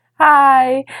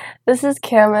Hi, this is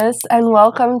Camus, and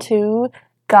welcome to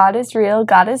God is Real,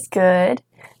 God is Good.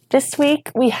 This week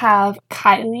we have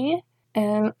Kylie,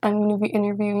 and I'm going to be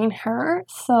interviewing her,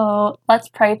 so let's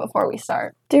pray before we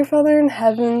start. Dear Father in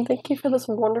heaven, thank you for this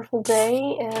wonderful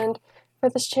day and for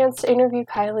this chance to interview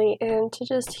Kylie and to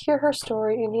just hear her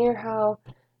story and hear how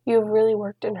you have really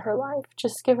worked in her life.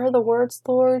 Just give her the words,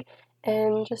 Lord,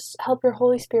 and just help your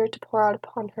Holy Spirit to pour out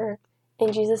upon her.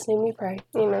 In Jesus' name we pray.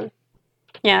 Amen.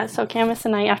 Yeah, so Camus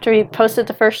and I, after we posted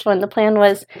the first one, the plan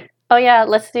was, oh yeah,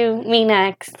 let's do me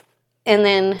next. And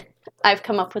then I've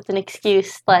come up with an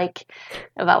excuse,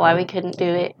 about why we couldn't do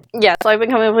it. Yeah, so I've been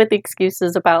coming up with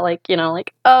excuses about,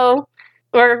 oh,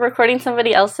 we're recording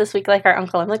somebody else this week, like our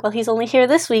uncle. I'm like, well, he's only here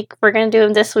this week. We're going to do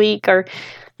him this week. Or,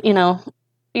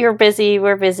 you're busy,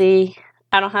 we're busy.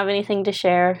 I don't have anything to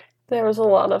share. There was a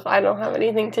lot of I don't have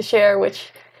anything to share,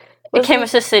 which...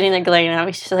 Camus just sitting there glaring at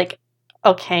me. She's like,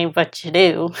 okay, but you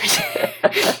do.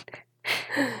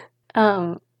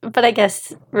 But I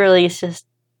guess really it's just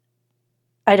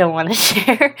I don't want to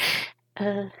share.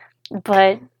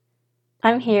 But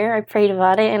I'm here. I prayed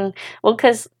about it, and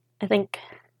because I think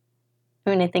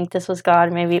this was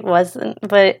God. Maybe it wasn't.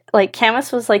 But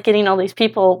Camus was getting all these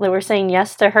people that were saying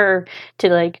yes to her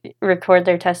to record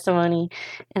their testimony,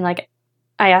 and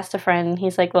I asked a friend, and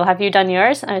he's like, well, have you done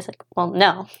yours? And I was like, well,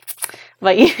 no.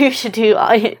 But you should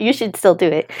still do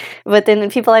it. But then the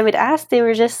people I would ask, they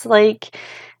were just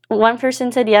one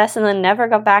person said yes and then never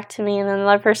got back to me. And then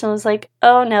another person was like,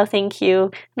 oh, no, thank you.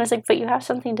 And I was like, but you have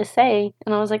something to say.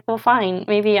 And I was like, well, fine.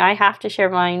 Maybe I have to share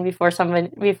mine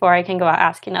before I can go out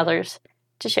asking others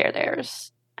to share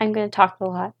theirs. I'm going to talk a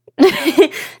lot.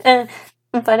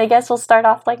 But I guess we'll start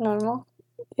off like normal.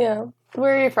 Yeah.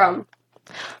 Where are you from?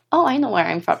 Oh, I know where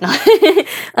I'm from now.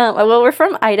 Well, we're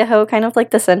from Idaho, kind of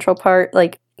the central part,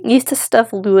 east of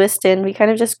stuff Lewiston. We kind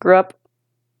of just grew up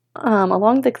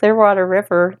along the Clearwater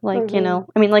River,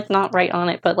 not right on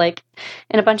it, but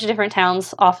in a bunch of different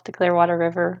towns off the Clearwater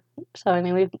River. So,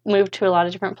 we've moved to a lot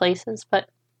of different places, but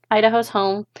Idaho's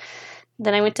home.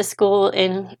 Then I went to school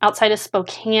outside of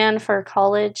Spokane for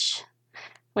college.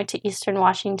 Went to Eastern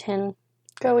Washington.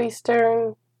 Go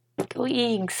Eastern. Go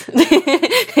Eags.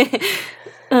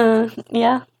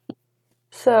 Yeah.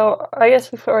 So, I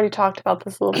guess we've already talked about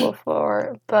this a little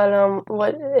before, but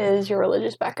what is your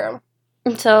religious background?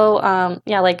 So, I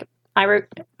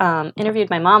interviewed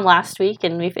my mom last week,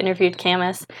 and we've interviewed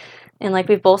Camus, and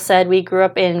we've both said, we grew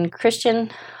up in Christian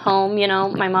home.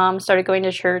 My mom started going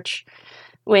to church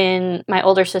when my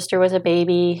older sister was a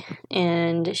baby,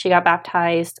 and she got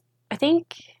baptized. I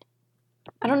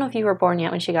don't know if you were born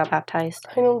yet when she got baptized.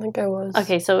 I don't think I was.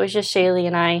 Okay, so it was just Shaylee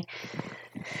and I.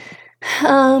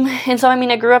 And so,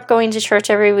 I grew up going to church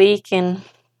every week and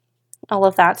all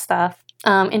of that stuff.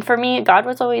 And for me, God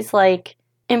was always,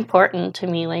 important to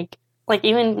me.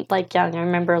 Even, young, I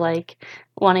remember,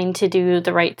 wanting to do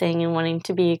the right thing and wanting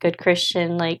to be a good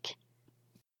Christian,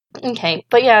 okay.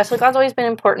 But, yeah, so God's always been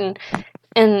important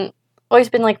and always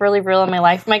been, really real in my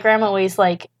life. My grandma always,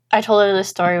 I told her this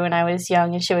story when I was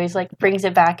young, and she always, brings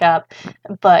it back up.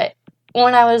 But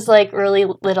when I was, really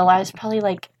little, I was probably,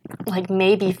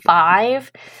 maybe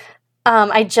 5.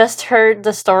 I just heard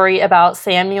the story about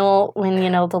Samuel when,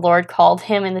 the Lord called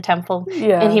him in the temple.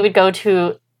 Yeah. And he would go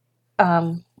to,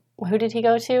 who did he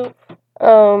go to?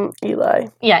 Eli.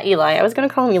 Yeah, Eli. I was going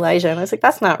to call him Elijah, and I was like,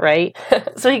 that's not right.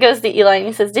 So he goes to Eli, and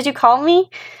he says, did you call me?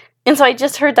 And so I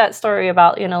just heard that story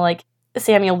about,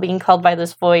 Samuel being called by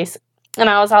this voice. And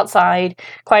I was outside,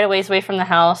 quite a ways away from the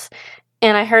house,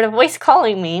 and I heard a voice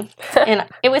calling me, and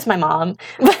it was my mom.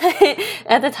 But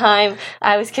at the time,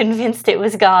 I was convinced it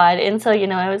was God, and so,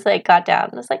 I was got down.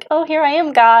 I was like, oh, here I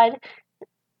am, God.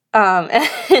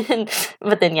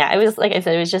 But then, yeah, it was, like I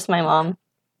said, it was just my mom.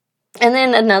 And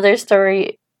then another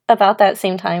story about that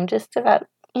same time, just about,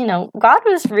 God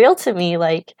was real to me.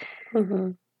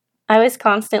 Mm-hmm. I was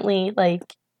constantly, a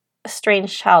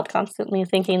strange child, constantly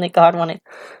thinking that God wanted...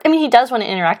 he does want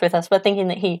to interact with us, but thinking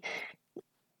that he...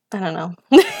 I don't know.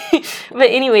 But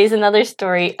anyways, another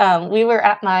story. We were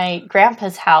at my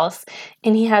grandpa's house,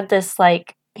 and he had this,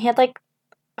 he had,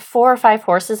 4 or 5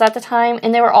 horses at the time,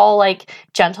 and they were all,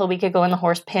 gentle. We could go in the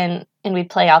horse pen, and we'd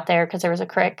play out there because there was a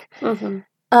creek. Mm-hmm.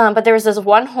 But there was this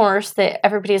one horse that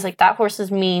everybody was like, that horse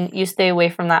is mean. You stay away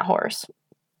from that horse.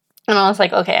 And I was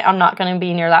like, okay, I'm not going to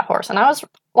be near that horse. And I was,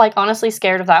 honestly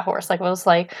scared of that horse. I was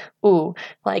like, ooh,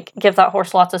 give that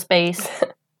horse lots of space.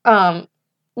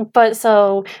 But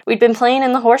so we'd been playing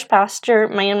in the horse pasture,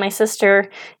 me and my sister,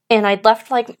 and I'd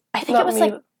left, I think Not it was,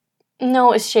 me. No,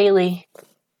 it was Shaylee.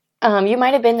 You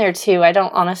might have been there, too. I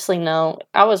don't honestly know.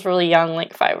 I was really young,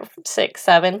 5, 6,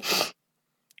 7.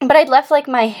 But I'd left, like,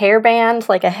 my hairband,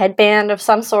 like a headband of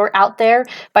some sort, out there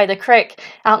by the creek,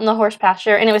 out in the horse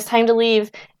pasture, and it was time to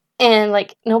leave, and,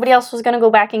 like, nobody else was gonna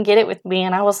go back and get it with me,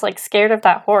 and I was, like, scared of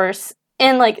that horse.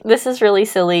 And, like, this is really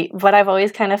silly, but I've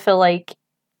always kind of feel like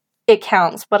it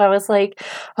counts. But I was like,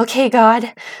 okay,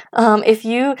 God, if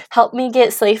you help me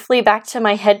get safely back to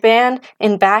my headband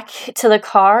and back to the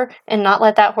car and not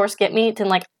let that horse get me, then,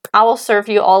 like, I will serve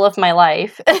you all of my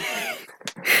life. And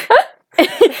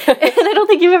I don't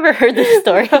think you've ever heard this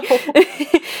story.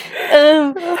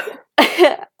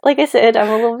 Like I said, I'm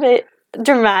a little bit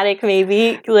dramatic,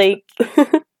 maybe. Like,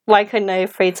 why couldn't I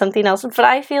have prayed something else? But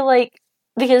I feel like,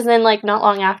 because then, like, not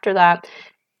long after that,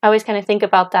 I always kind of think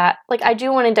about that. Like, I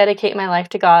do want to dedicate my life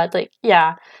to God. Like,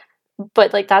 yeah.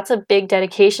 But, like, that's a big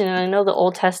dedication. And I know the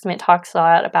Old Testament talks a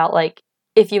lot about, like,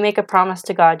 if you make a promise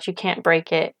to God, you can't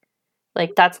break it.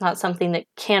 Like, that's not something that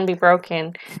can be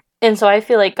broken. And so I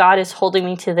feel like God is holding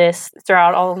me to this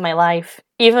throughout all of my life,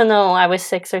 even though I was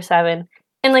 6 or 7.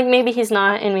 And, like, maybe he's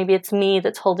not, and maybe it's me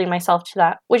that's holding myself to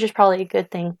that, which is probably a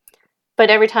good thing. But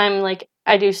every time, like,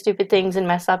 I do stupid things and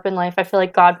mess up in life, I feel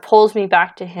like God pulls me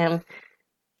back to him,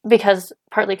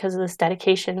 partly because of this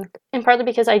dedication, and partly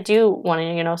because I do want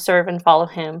to, serve and follow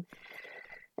him.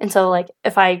 And so, like,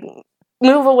 if I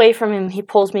move away from him, he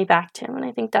pulls me back to him, and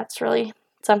I think that's really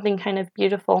something kind of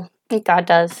beautiful that God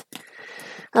does.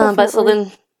 But so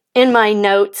then, in my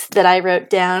notes that I wrote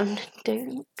down,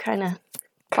 to kind of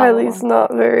Kylie's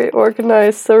not very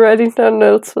organized, so writing down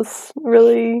notes was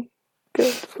really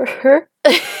good for her.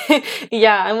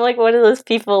 Yeah, I'm like one of those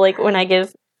people, like, when I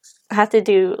have to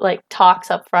do, like, talks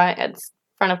up front at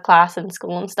front of class in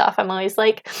school and stuff, I'm always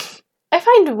like, I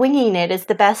find winging it is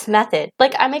the best method.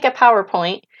 Like, I make a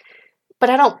PowerPoint, but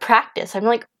I don't practice. I'm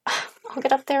like, I'll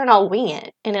get up there and I'll wing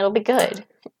it, and it'll be good.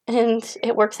 And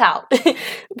it works out.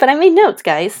 But I made notes,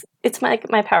 guys. It's my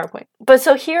PowerPoint. But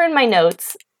so here in my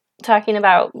notes, talking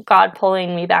about God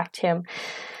pulling me back to him,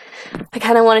 I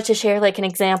kind of wanted to share, like, an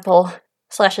example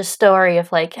 / a story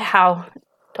of, like,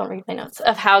 don't read my notes,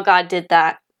 of how God did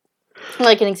that.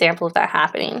 Like, an example of that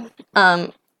happening.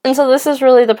 And so this is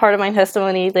really the part of my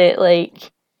testimony that,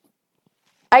 like,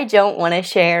 I don't want to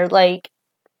share, like,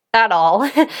 at all.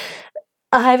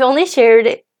 I've only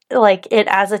shared, like, it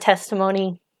as a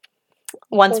testimony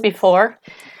once before,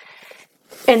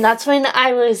 and that's when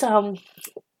I was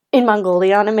in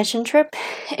Mongolia on a mission trip,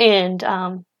 and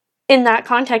in that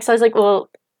context I was like, well,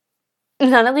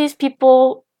 none of these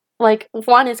people, like,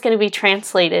 one, it's going to be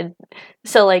translated,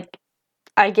 so, like,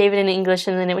 I gave it in English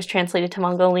and then it was translated to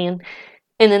Mongolian,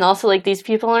 and then also, like, these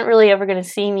people aren't really ever going to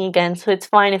see me again, so it's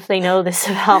fine if they know this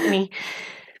about me.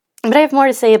 But I have more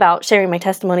to say about sharing my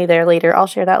testimony there later. I'll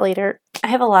share that later. I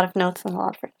have a lot of notes and a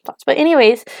lot of thoughts, but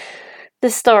anyways,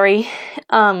 this story,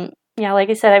 like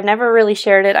I said, I've never really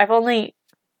shared it. I've only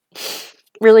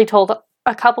really told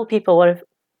a couple people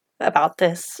about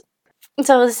this.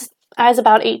 So I was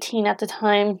about 18 at the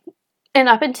time, and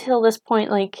up until this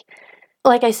point, like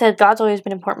I said, God's always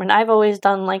been important. I've always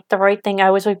done, like, the right thing.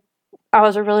 I was a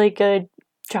really good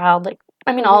child. Like,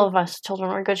 I mean, all of us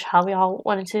children were a good child. We all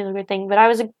wanted to do the good thing, but I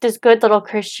was this good little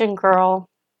Christian girl,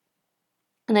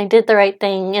 and I did the right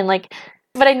thing, and, like,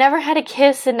 but I never had a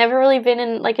kiss and never really been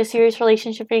in, like, a serious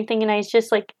relationship or anything, and I was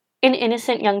just, like, an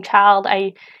innocent young child.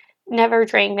 I never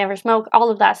drank, never smoked, all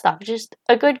of that stuff. Just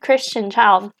a good Christian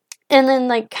child. And then,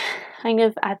 like, kind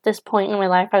of at this point in my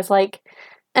life, I was, like,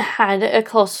 I had a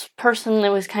close person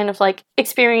that was kind of, like,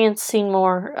 experiencing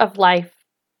more of life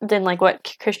than, like,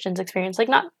 what Christians experience. Like,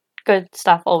 not good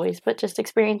stuff always, but just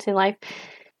experiencing life.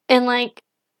 And, like,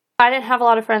 I didn't have a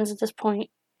lot of friends at this point,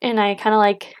 and I kind of,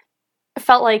 like,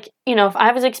 felt like, if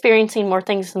I was experiencing more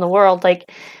things in the world,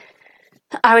 like,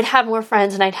 I would have more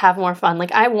friends and I'd have more fun.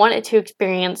 Like, I wanted to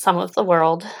experience some of the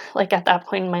world, like, at that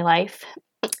point in my life,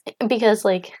 because,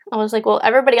 like, I was like, well,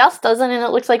 everybody else doesn't, and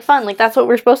it looks like fun. Like, that's what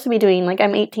we're supposed to be doing. Like,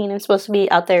 I'm 18, I'm supposed to be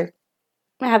out there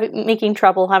making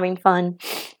trouble, having fun.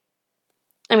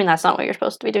 I mean, that's not what you're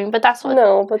supposed to be doing, but that's what...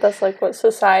 No, but that's, like, what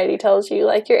society tells you.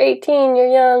 Like, you're 18, you're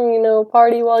young,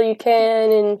 party while you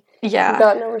can, and yeah, you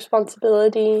got no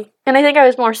responsibility. And I think I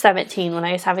was more 17 when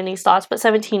I was having these thoughts, but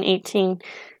 17, 18.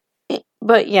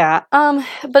 But yeah,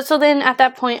 but so then at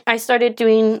that point, I started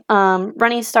doing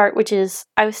Running Start, which is,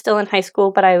 I was still in high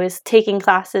school, but I was taking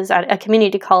classes at a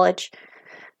community college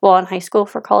while in high school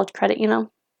for college credit,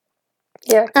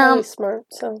 Yeah, really smart.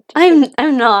 So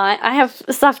I'm not. I have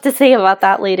stuff to say about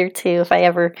that later too, if I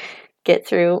ever get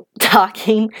through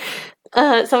talking.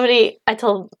 I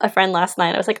told a friend last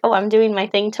night, I was like, oh, I'm doing my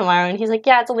thing tomorrow, and he's like,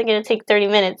 yeah, it's only going to take 30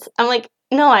 minutes. I'm like,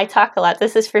 no, I talk a lot.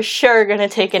 This is for sure going to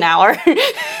take an hour.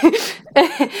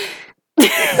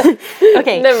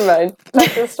 Okay. Never mind.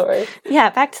 Back to the story. Yeah,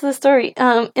 back to the story.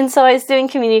 And so I was doing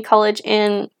community college,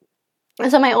 and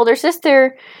so my older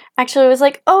sister actually was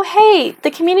like, oh, hey,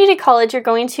 the community college you're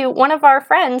going to, one of our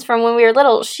friends from when we were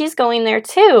little, she's going there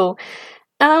too.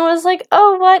 And I was like,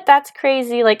 oh, what? That's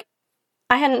crazy. Like,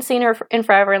 I hadn't seen her in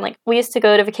forever, and like we used to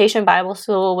go to vacation Bible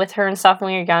school with her and stuff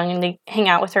when we were young, and they hang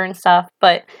out with her and stuff.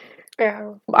 But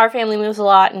Yeah. our family moves a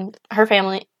lot, and her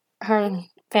family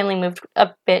moved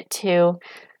a bit too.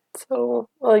 So,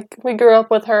 like, we grew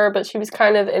up with her, but she was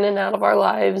kind of in and out of our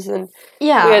lives, and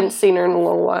Yeah, we hadn't seen her in a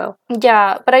little while.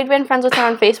 yeah. But I'd been friends with her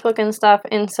on Facebook and stuff,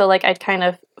 and so like I'd kind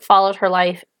of followed her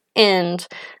life, and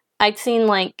I'd seen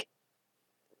like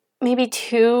maybe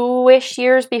 2-ish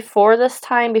years before this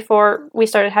time, before we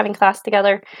started having class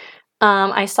together,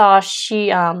 I saw she'd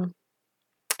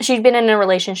been in a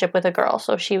relationship with a girl,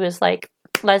 so she was like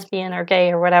lesbian or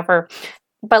gay or whatever,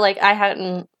 but like I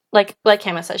hadn't, like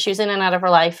Hannah said, she was in and out of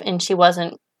her life, and she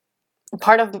wasn't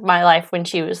part of my life when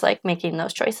she was like making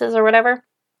those choices or whatever.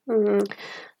 Mm-hmm.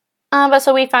 But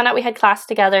so we found out we had class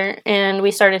together, and we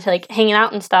started to like hanging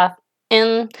out and stuff,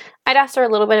 and I'd asked her a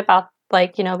little bit about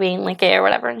like, you know, being like gay or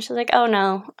whatever, and she's like, oh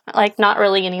no, like not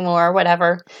really anymore or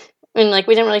whatever. And like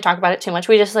we didn't really talk about it too much.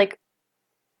 We just like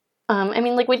I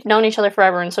mean, like we'd known each other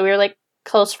forever, and so we were like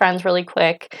close friends really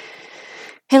quick,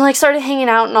 and like started hanging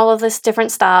out and all of this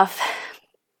different stuff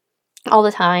all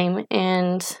the time,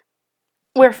 and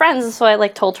we're friends. So I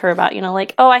like told her about, you know,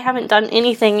 like, oh, I haven't done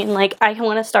anything, and like I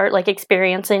want to start like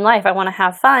experiencing life, I want to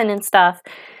have fun and stuff.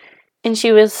 And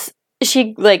she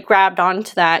like grabbed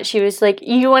onto that. She was like,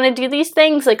 you want to do these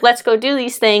things? Like, let's go do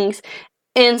these things.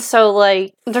 And so,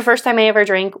 like, the first time I ever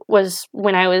drank was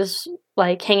when I was,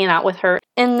 like, hanging out with her.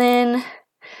 And then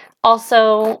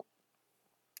also,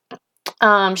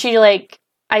 she, like,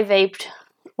 I vaped,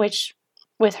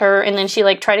 with her, and then she,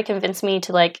 like, tried to convince me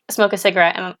to, like, smoke a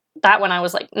cigarette. And that one I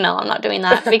was like, no, I'm not doing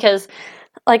that. Because,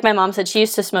 like my mom said, she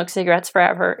used to smoke cigarettes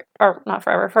forever. Or not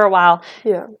forever, for a while.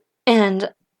 Yeah. And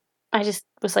I just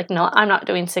was like, no, I'm not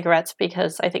doing cigarettes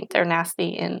because I think they're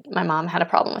nasty, and my mom had a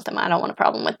problem with them. I don't want a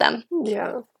problem with them.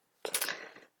 Yeah.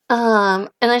 And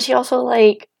then she also,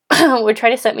 like, would try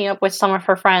to set me up with some of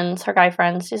her friends, her guy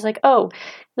friends. She's like, oh,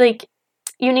 like,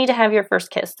 you need to have your first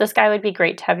kiss. This guy would be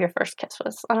great to have your first kiss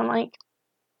with. And I'm like,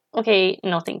 okay,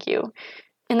 no, thank you.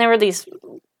 And there were these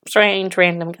strange,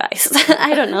 random guys.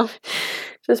 I don't know.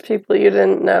 Just people you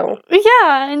didn't know.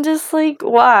 Yeah, and just, like,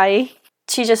 why?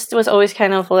 She just was always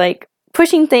kind of, like,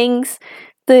 pushing things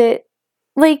that,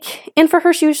 like, and for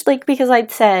her, she was, like, because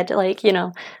I'd said, like, you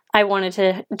know, I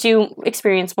wanted to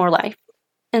experience more life.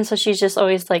 And so she's just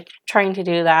always, like, trying to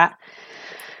do that.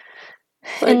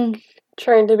 Like, and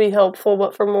trying to be helpful,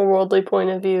 but from a worldly point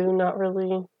of view, not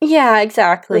really yeah,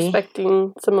 exactly.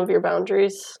 respecting some of your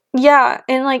boundaries. Yeah,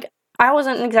 and, like, I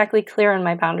wasn't exactly clear on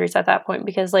my boundaries at that point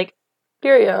because, like,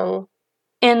 you're young.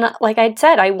 And like I'd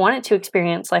said, I wanted to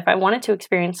experience life. I wanted to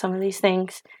experience some of these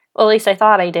things. Well, at least I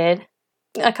thought I did.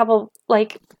 A couple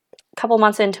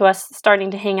months into us starting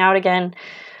to hang out again,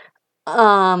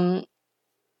 you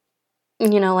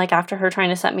know, like after her trying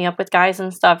to set me up with guys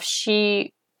and stuff,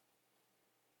 I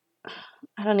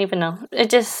don't even know.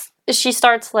 She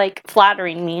starts like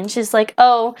flattering me, and she's like,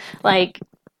 oh, like,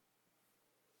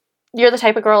 you're the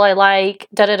type of girl I like,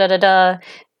 da da da da da.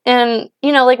 And,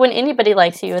 you know, like, when anybody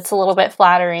likes you, it's a little bit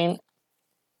flattering.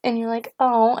 And you're like,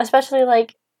 oh, especially,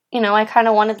 like, you know, I kind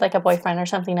of wanted, like, a boyfriend or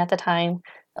something at the time.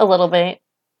 A little bit.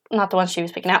 Not the one she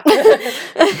was picking out.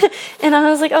 And I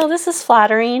was like, oh, this is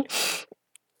flattering.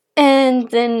 And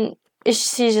then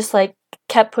she just, like,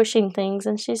 kept pushing things.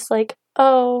 And she's like,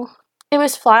 oh, it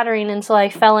was flattering. And so I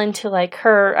fell into, like,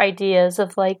 her ideas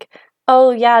of, like,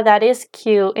 oh, yeah, that is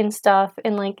cute and stuff.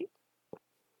 And, like,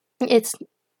 it's...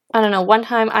 I don't know, one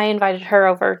time I invited her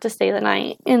over to stay the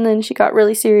night, and then she got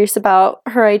really serious about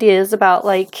her ideas about,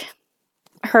 like,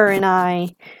 her and I.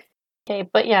 Okay,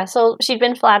 but yeah, so she'd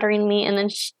been flattering me, and then,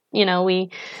 you know, we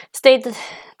stayed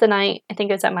the night, I think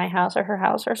it was at my house or her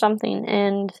house or something,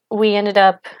 and we ended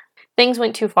up, things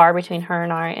went too far between her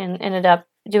and I, and ended up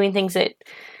doing things that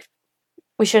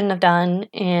we shouldn't have done,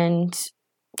 and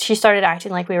she started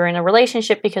acting like we were in a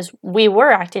relationship because we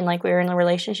were acting like we were in a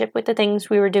relationship with the things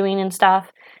we were doing and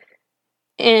stuff.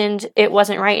 And it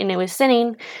wasn't right, and it was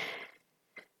sinning.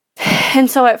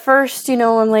 And so at first, you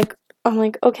know, I'm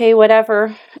like, okay,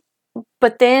 whatever.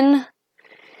 But then,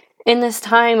 in this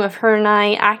time of her and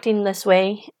I acting this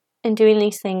way and doing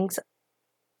these things,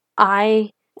 I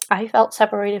felt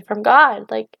separated from God.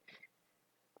 Like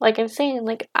I'm saying,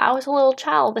 like, I was a little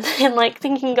child and like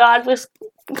thinking God was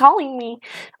calling me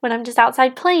when I'm just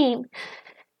outside playing.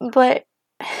 But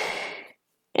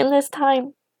in this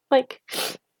time, Like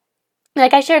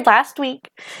I shared last week,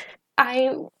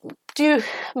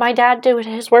 my dad did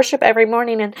his worship every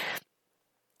morning, and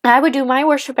I would do my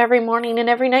worship every morning and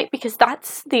every night because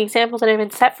that's the example that had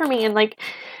been set for me. And like,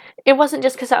 it wasn't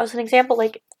just because that was an example,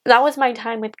 like, that was my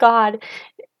time with God.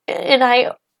 And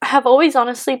I have always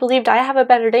honestly believed I have a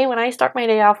better day when I start my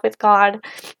day off with God.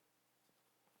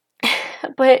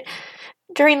 But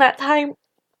during that time,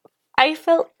 I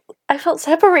felt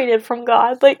separated from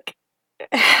God. Like,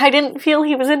 I didn't feel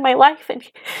he was in my life, and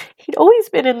he'd always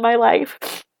been in my life.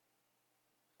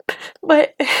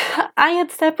 But I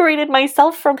had separated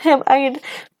myself from him. I had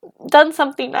done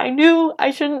something I knew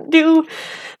I shouldn't do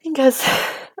because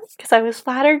I was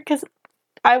flattered, because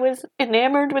I was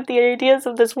enamored with the ideas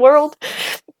of this world.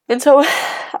 And so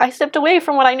I stepped away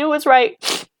from what I knew was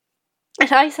right.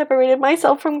 And I separated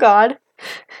myself from God.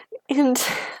 And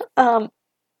I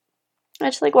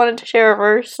just like wanted to share a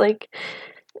verse, like,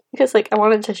 because like I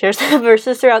wanted to share some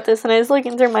verses throughout this, and I was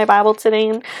looking through my Bible today,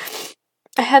 and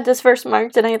I had this verse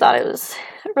marked, and I thought it was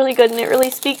really good, and it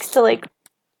really speaks to like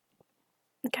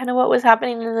kind of what was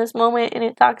happening in this moment. And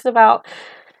it talks about,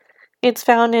 it's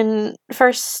found in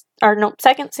 2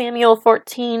 Samuel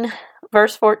 14,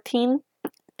 verse 14.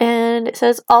 And it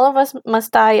says, all of us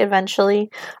must die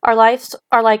eventually. Our lives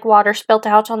are like water spilt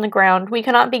out on the ground. We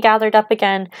cannot be gathered up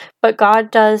again, but God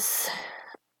does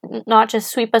not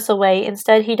just sweep us away.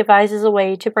 Instead, he devises a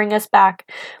way to bring us back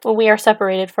when we are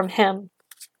separated from him.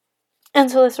 And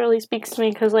so this really speaks to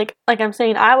me because, like I'm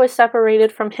saying, I was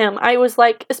separated from him. I was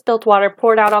like spilt water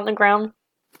poured out on the ground.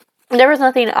 There was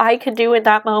nothing I could do in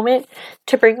that moment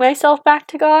to bring myself back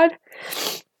to God.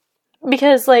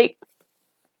 Because, like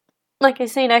I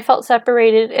was saying, I felt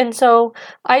separated. And so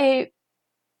I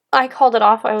called it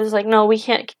off. I was like, no, we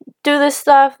can't do this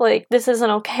stuff. Like, this isn't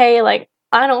okay. Like,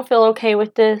 I don't feel okay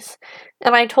with this.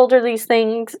 And I told her these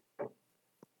things.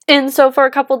 And so for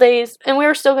a couple days, and we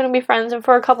were still going to be friends, and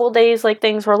for a couple days, like,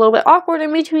 things were a little bit awkward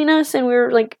in between us, and we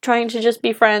were, like, trying to just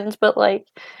be friends, but, like,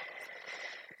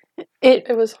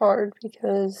 it was hard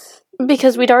because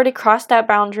we'd already crossed that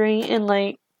boundary, and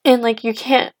you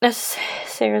can't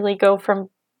necessarily go from...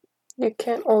 You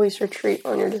can't always retreat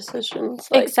on your decisions.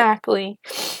 Exactly.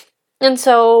 And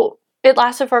so it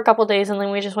lasted for a couple days, and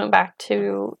then we just went back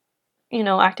to,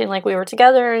 acting like we were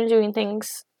together and doing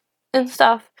things and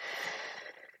stuff.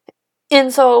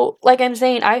 And so, like I'm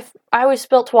saying, I was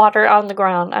spilt water on the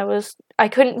ground. I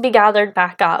couldn't be gathered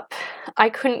back up. I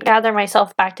couldn't gather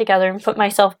myself back together and put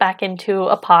myself back into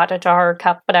a pot, a jar, a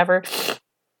cup, whatever.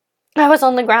 I was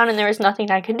on the ground, and there was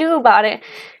nothing I could do about it.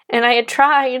 And I had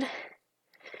tried,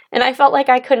 and I felt like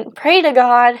I couldn't pray to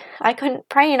God. I couldn't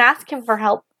pray and ask him for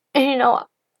help. And,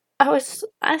 I was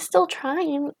still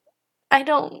trying. I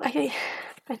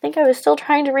think I was still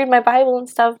trying to read my Bible and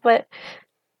stuff, but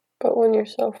when you're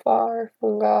so far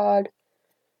from God,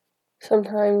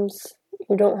 sometimes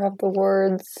you don't have the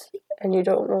words and you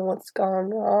don't know what's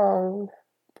gone wrong,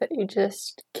 but you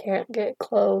just can't get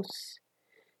close,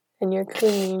 and you're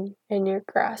clinging and you're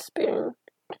grasping,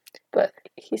 but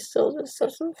he still just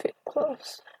doesn't feel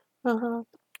close.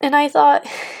 And I thought,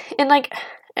 and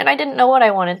I didn't know what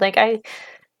I wanted. Like,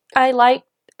 I liked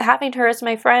having her as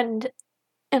my friend,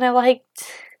 and I liked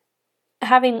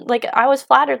having, like, I was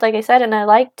flattered, like I said, and I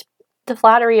liked the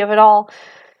flattery of it all.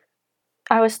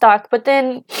 I was stuck. But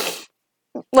then,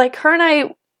 like, her and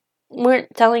I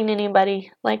weren't telling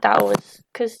anybody. Like,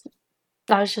 because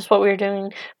that was just what we were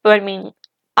doing. But, I mean,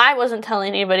 I wasn't telling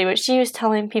anybody, but she was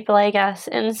telling people, I guess.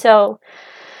 And so,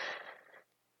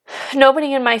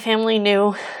 nobody in my family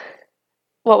knew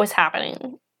what was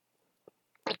happening.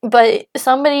 But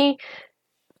somebody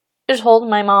just told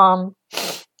my mom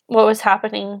what was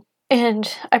happening.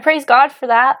 And I praise God for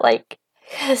that. Like,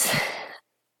 because,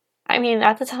 I mean,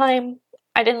 at the time,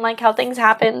 I didn't like how things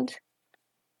happened.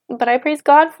 But I praise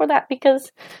God for that,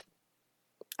 because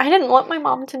I didn't want my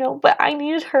mom to know, but I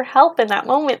needed her help in that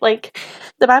moment. Like,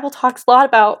 the Bible talks a lot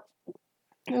about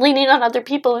leaning on other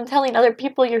people and telling other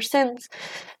people your sins.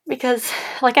 Because,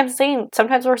 like I'm saying,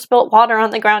 sometimes we're spilt water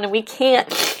on the ground and we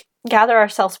can't gather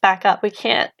ourselves back up. We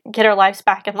can't get our lives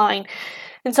back in line.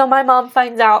 And so my mom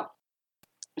finds out.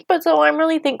 But so I'm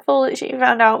really thankful that she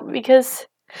found out, because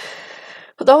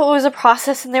though it was a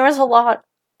process and there was a lot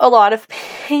of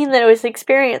pain that was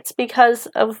experienced because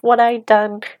of what I'd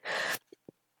done,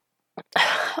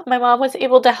 my mom was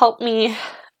able to help me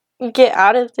get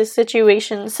out of this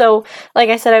situation. So, like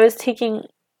I said, I was taking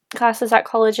classes at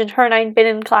college, and her and I had been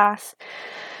in class.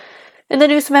 And the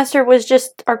new semester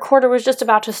our quarter was just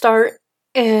about to start,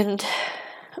 and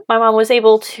my mom was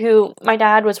able to, my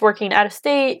dad was working out of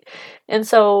state, and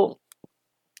so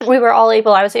we were all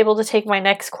I was able to take my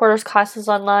next quarter's classes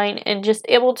online and just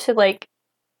able to, like,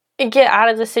 get out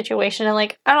of the situation. And,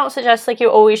 like, I don't suggest, like, you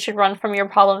always should run from your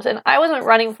problems. And I wasn't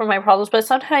running from my problems, but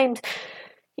sometimes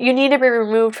you need to be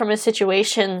removed from a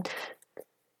situation.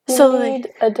 You need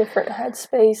a different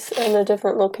headspace and a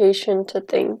different location to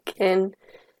think and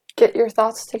get your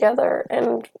thoughts together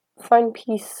and find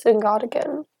peace in God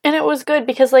again. And it was good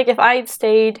because, like, if I had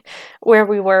stayed where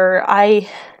we were, I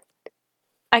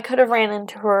could have ran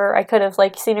into her. I could have,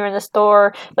 like, seen her in the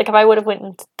store. Like, if I would have went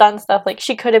and done stuff, like,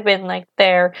 she could have been, like,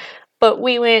 there. But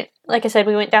we went, like I said,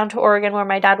 we went down to Oregon where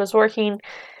my dad was working.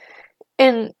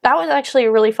 And that was actually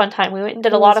a really fun time. We went and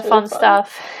did a lot of fun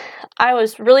stuff. I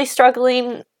was really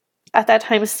struggling at that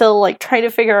time, still, like, trying to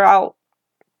figure out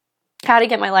how to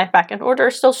get my life back in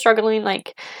order. Still struggling,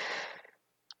 like,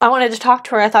 I wanted to talk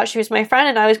to her. I thought she was my friend,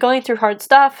 and I was going through hard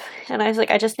stuff. And I was like,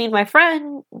 I just need my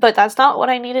friend, but that's not what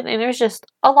I needed. And it was just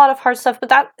a lot of hard stuff.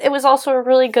 But it was also a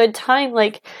really good time.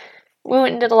 Like, we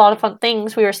went and did a lot of fun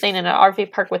things. We were staying in an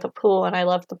RV park with a pool, and I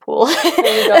loved the pool. And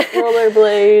we got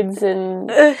rollerblades,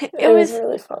 and it was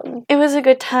really fun. It was a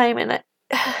good time,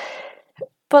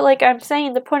 but, like I'm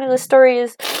saying, the point of the story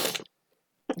is,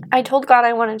 I told God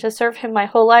I wanted to serve Him my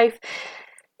whole life,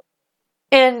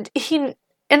 and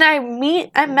I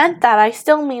meant that. I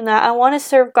still mean that. I want to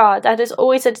serve God. That is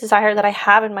always a desire that I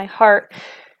have in my heart.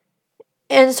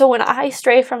 And so when I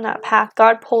stray from that path,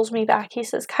 God pulls me back. He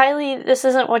says, Kylie, this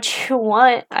isn't what you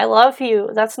want. I love you.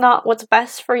 That's not what's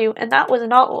best for you. And that was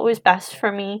not what was best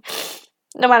for me.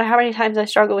 No matter how many times I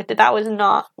struggled with it, that wasn't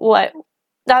what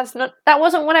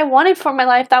I wanted for my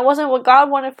life. That wasn't what God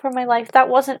wanted for my life. That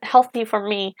wasn't healthy for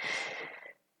me.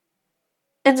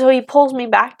 And so He pulls me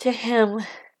back to Him.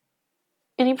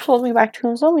 And He pulled me back to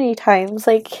Him so many times.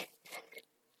 Like,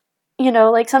 you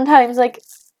know, like, sometimes, like,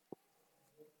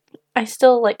 I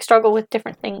still, like, struggle with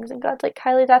different things. And God's like,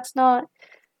 Kylie, that's not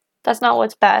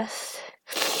what's best.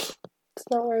 It's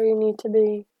not where you need to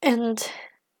be. And,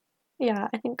 yeah,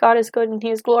 I think God is good and He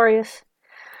is glorious.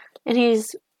 And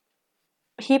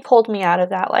He pulled me out of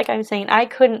that. Like I'm saying, I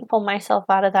couldn't pull myself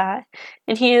out of that.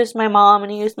 And He used my mom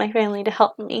and He used my family to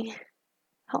help me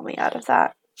out of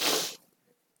that.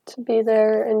 To be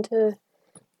there and to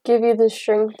give you the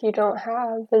strength you don't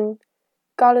have. And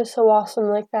God is so awesome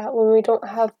like that. When we don't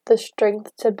have the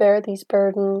strength to bear these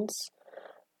burdens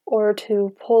or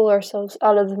to pull ourselves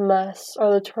out of the mess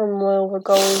or the turmoil we're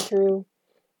going through,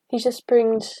 He just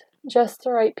brings just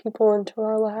the right people into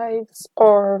our lives,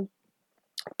 or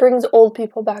brings old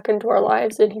people back into our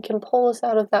lives, and He can pull us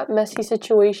out of that messy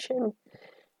situation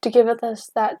to give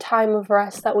us that time of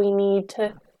rest that we need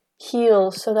to heal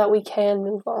so that we can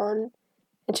move on,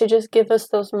 and to just give us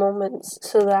those moments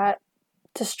to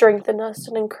strengthen us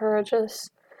and encourage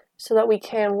us so that we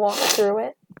can walk through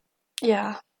it.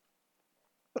 Yeah.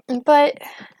 But,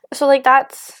 so, like,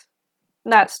 that's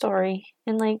that story.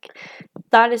 And, like,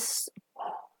 that is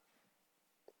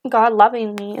God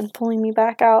loving me and pulling me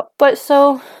back out. But,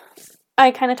 so, I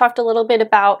kind of talked a little bit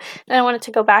about, and I wanted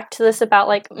to go back to this about,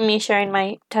 like, me sharing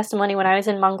my testimony when I was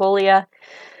in Mongolia.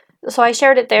 So, I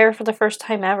shared it there for the first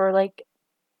time ever, like,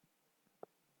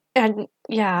 and,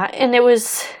 yeah, and it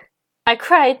was, I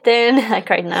cried then, I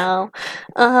cried now,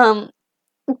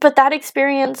 but that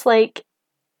experience, like,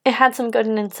 it had some good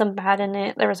and some bad in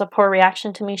it. There was a poor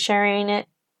reaction to me sharing it,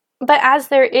 but as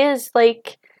there is,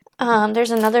 like,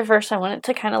 there's another verse I wanted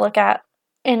to kind of look at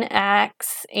in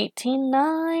Acts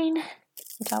 18:9,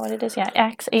 is that what it is? Yeah,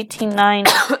 Acts 18:9,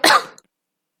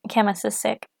 Camus is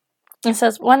sick. It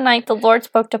says, one night the Lord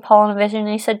spoke to Paul in a vision,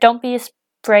 and He said, don't be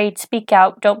afraid, speak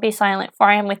out, don't be silent, for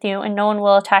I am with you, and no one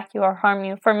will attack you or harm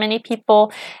you, for many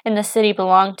people in the city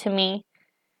belong to me.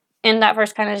 And that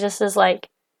verse kind of just is like,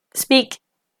 speak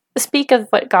of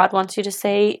what God wants you to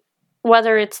say,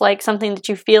 whether it's like something that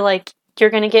you feel like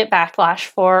you're going to get backlash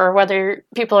for, or whether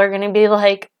people are going to be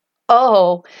like,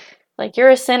 oh, like, you're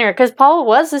a sinner, because Paul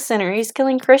was a sinner, he's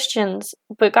killing Christians,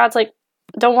 but God's like,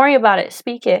 don't worry about it,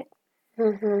 speak it.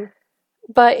 Mm-hmm.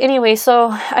 But anyway, so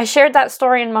I shared that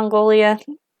story in Mongolia,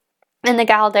 and the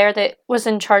gal there that was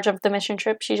in charge of the mission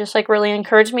trip, she just, like, really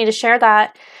encouraged me to share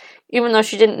that, even though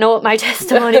she didn't know what my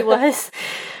testimony was.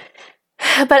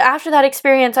 But after that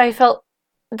experience, I felt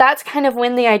that's kind of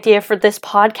when the idea for this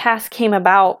podcast came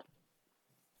about,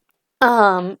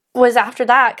 was after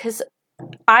that, because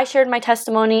I shared my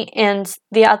testimony, and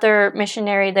the other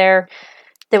missionary there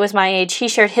that was my age, he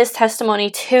shared his testimony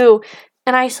too,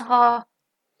 and I saw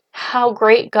how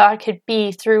great God could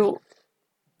be through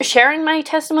sharing my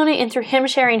testimony and through him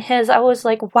sharing his. I was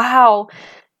like, wow,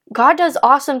 God does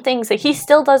awesome things. Like, he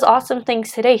still does awesome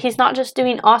things today. He's not just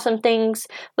doing awesome things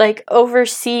like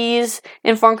overseas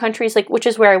in foreign countries, like, which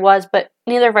is where I was, but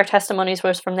neither of our testimonies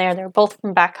was from there. They're both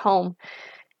from back home.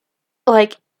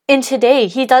 Like, in today,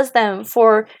 he does them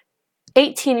for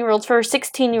 18-year-olds, for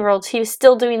 16-year-olds. He was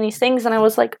still doing these things, and I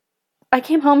was like, I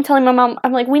came home telling my mom,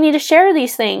 I'm like, we need to share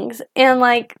these things. And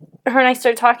like, her and I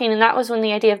started talking, and that was when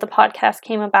the idea of the podcast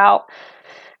came about.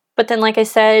 But then, like I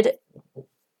said,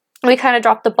 we kind of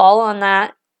dropped the ball on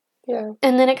that. Yeah.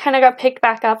 And then it kind of got picked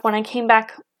back up when I came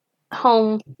back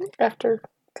home After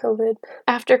COVID.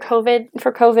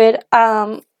 For COVID.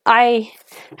 I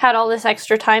had all this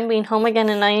extra time being home again,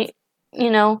 and I,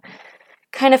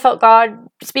 kind of felt God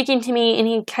speaking to me, and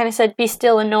he kind of said, be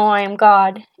still and know I am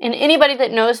God. And anybody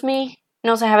that knows me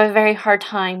knows I have a very hard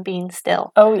time being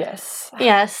still. Oh, yes.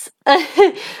 Yes.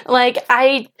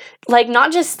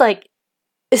 Not just like,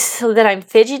 so that I'm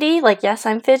fidgety, like, yes,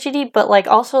 I'm fidgety, but like,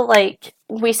 also like,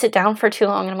 we sit down for too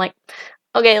long, and I'm like,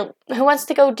 okay, who wants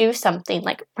to go do something?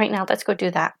 Like, right now, let's go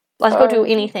do that. Let's go do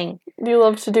anything. You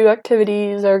love to do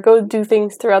activities or go do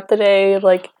things throughout the day,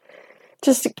 like,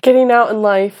 just getting out in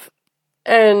life.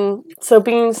 And so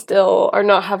being still or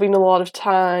not having a lot of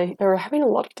time, or having a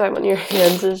lot of time on your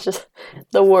hands is just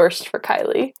the worst for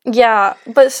Kylie. Yeah,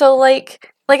 but so like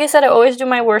I said, I always do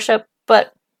my worship,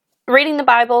 but reading the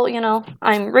Bible,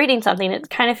 I'm reading something. It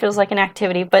kind of feels like an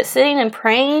activity, but sitting and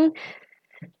praying,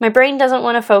 my brain doesn't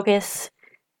want to focus,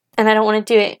 and I don't want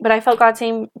to do it. But I felt God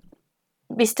saying,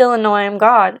 be still and know I am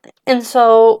God. And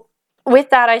so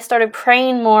with that, I started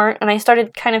praying more, and I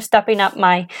started kind of stepping up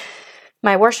my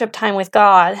worship time with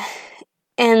God.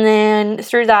 And then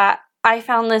through that, I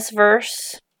found this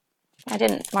verse. I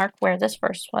didn't mark where this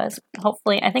verse was.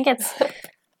 Hopefully, I think it's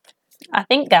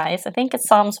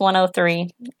Psalms 103.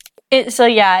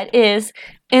 It is.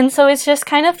 And so it's just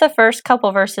kind of the first couple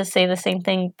verses say the same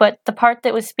thing, but the part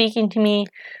that was speaking to me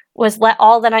was, let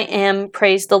all that I am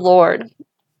praise the Lord.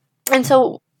 And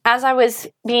so as I was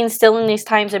being still in these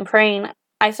times and praying,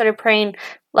 I started praying,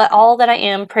 let all that I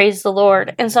am praise the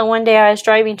Lord. And so one day I was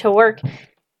driving to work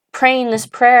praying this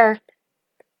prayer,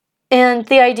 and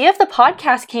the idea of the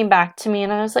podcast came back to me,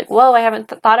 and I was like, whoa, I haven't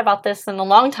thought about this in a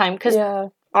long time, because I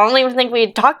don't even think we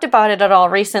had talked about it at all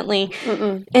recently.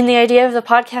 Mm-mm. And the idea of the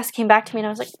podcast came back to me, and I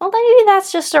was like, well, maybe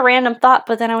that's just a random thought.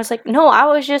 But then I was like, no, I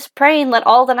was just praying, let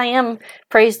all that I am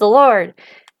praise the Lord.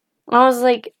 And I was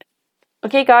like,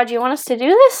 okay, God, do you want us to do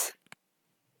this?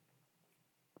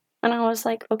 And I was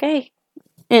like, okay.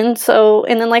 And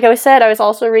then, like I said, I was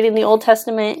also reading the Old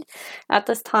Testament at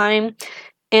this time,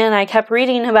 and I kept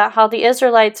reading about how the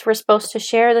Israelites were supposed to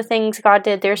share the things God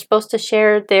did. They were supposed to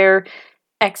share their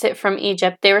exit from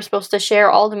Egypt. They were supposed to share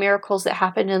all the miracles that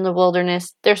happened in the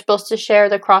wilderness. They're supposed to share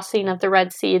the crossing of the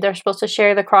Red Sea. They're supposed to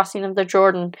share the crossing of the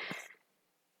Jordan.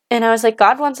 And I was like,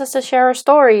 God wants us to share our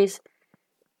stories.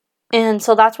 And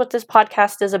so that's what this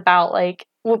podcast is about. Like,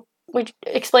 we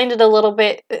explained it a little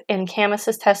bit in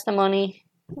Camus's testimony,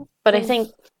 but I think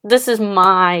this is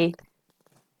my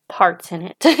parts in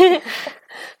it.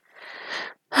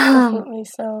 Definitely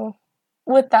so.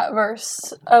 With that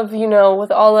verse of,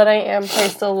 with all that I am,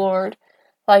 praise the Lord,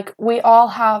 like, we all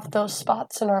have those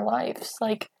spots in our lives.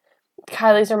 Like,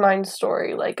 Kylie's or mine's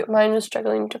story. Like, mine was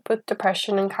struggling with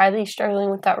depression, and Kylie's struggling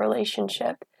with that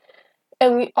relationship.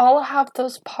 And we all have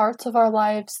those parts of our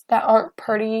lives that aren't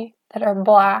pretty, that are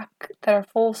black, that are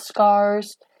full of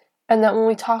scars, and that when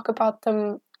we talk about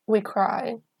them, we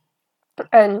cry.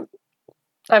 And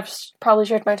I've probably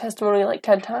shared my testimony like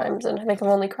 10 times, and I think I've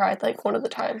only cried like one of the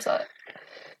times that...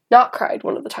 Not cried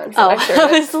one of the times that I shared it.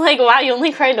 I was like, wow, you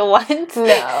only cried once?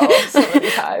 No, so many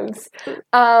times.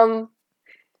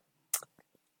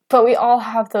 But we all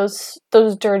have those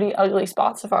dirty, ugly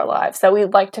spots of our lives that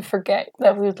we'd like to forget,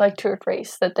 that we'd like to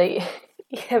erase, that they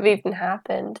have even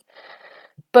happened.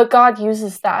 But God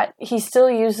uses that. He still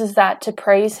uses that to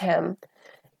praise Him,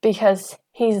 because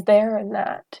He's there in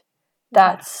that.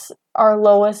 That's our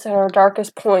lowest and our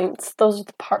darkest points. Those are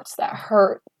the parts that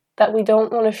hurt, that we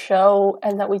don't want to show,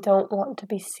 and that we don't want to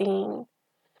be seen.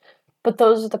 But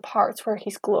those are the parts where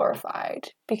He's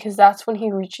glorified, because that's when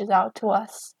He reaches out to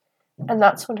us. And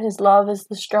that's when His love is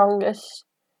the strongest.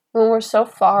 When we're so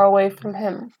far away from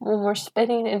Him, when we're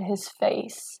spitting in His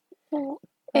face.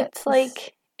 It's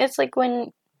like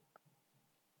when,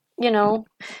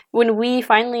 when we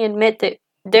finally admit that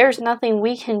there's nothing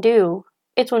we can do.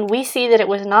 It's when we see that it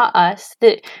was not us,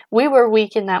 that we were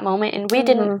weak in that moment, and we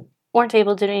weren't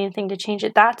able to do anything to change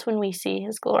it. That's when we see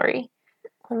His glory.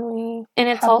 When and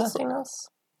it's have also nothing else.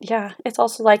 Yeah, it's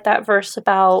also like that verse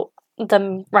about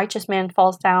the righteous man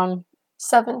falls down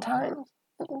 7 times.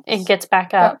 and gets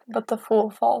back up. But the fool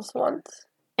falls once.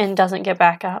 and doesn't get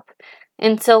back up.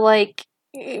 And so, like,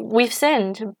 we've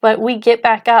sinned, but we get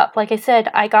back up. Like I said,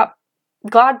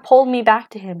 God pulled me back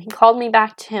to him. He called me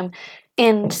back to him.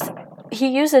 And he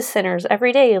uses sinners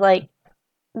every day. Like,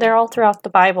 they're all throughout the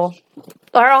Bible.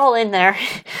 They're all in there.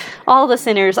 All the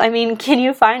sinners. I mean, can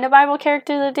you find a Bible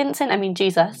character that didn't sin? I mean,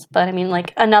 Jesus. But I mean,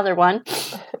 like, another one.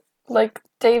 Like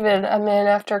David, a man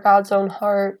after God's own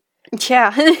heart.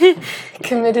 Yeah.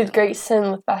 Committed great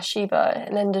sin with Bathsheba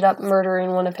and ended up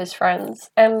murdering one of his friends.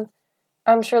 And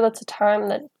I'm sure that's a time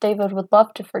that David would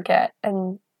love to forget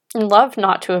and love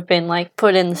not to have been, like,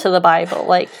 put into the Bible.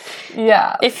 Like,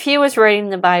 yeah. If he was writing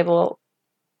the Bible,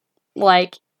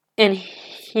 like, and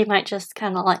he might just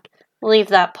kind of, like, leave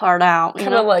that part out.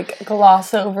 Kind of, like,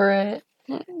 gloss over it.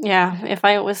 Yeah,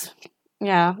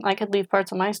 I could leave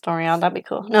parts of my story out. That'd be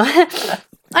cool. No,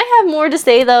 I have more to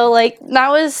say, though. Like, that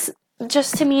was,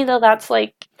 just to me, though, that's,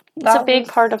 like, it's a big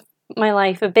part of my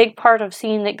life. A big part of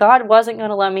seeing that God wasn't going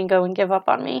to let me go and give up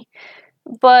on me.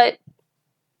 But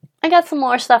I got some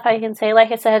more stuff I can say.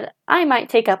 Like I said, I might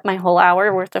take up my whole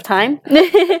hour worth of time.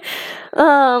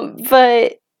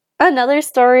 But another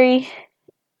story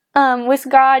was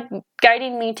God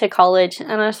guiding me to college.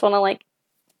 And I just want to, like,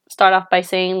 start off by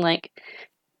saying, like,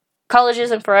 college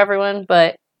isn't for everyone,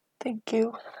 but... Thank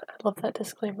you. I love that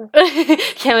disclaimer.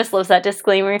 Camus loves that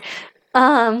disclaimer.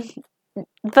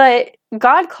 But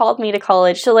God called me to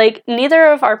college. So, like,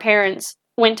 neither of our parents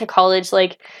went to college.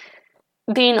 Like,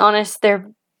 being honest,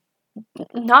 they're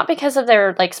not because of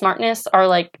their, like, smartness or,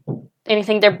 like,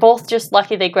 anything. They're both just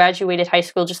lucky they graduated high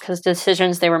school just because the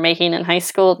decisions they were making in high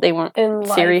school, they weren't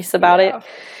serious about it.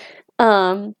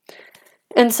 And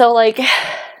so, like,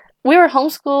 we were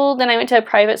homeschooled, and I went to a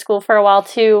private school for a while,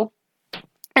 too.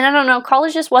 And I don't know,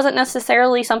 college just wasn't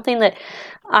necessarily something that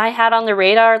I had on the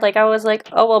radar. Like, I was like,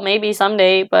 oh, well, maybe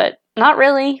someday, but not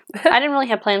really. I didn't really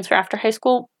have plans for after high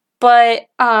school. But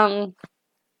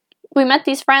we met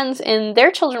these friends, and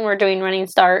their children were doing Running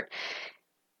Start.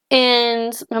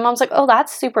 And my mom's like, oh,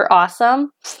 that's super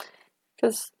awesome.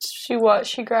 Because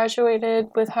she graduated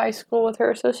with high school with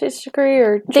her associate's degree,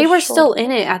 or they were still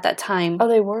in it at that time. Oh,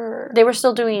 they were. They were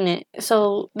still doing it,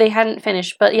 so they hadn't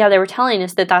finished. But yeah, they were telling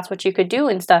us that that's what you could do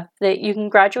and stuff. That you can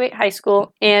graduate high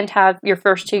school and have your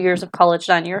first 2 years of college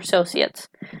done, your associates.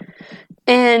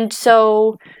 And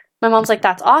so my mom's like,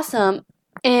 that's awesome.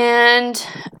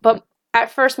 But at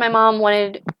first, my mom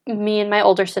wanted me and my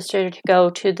older sister to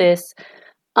go to this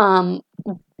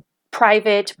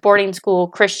private boarding school,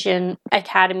 Christian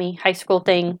academy, high school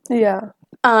thing. Yeah.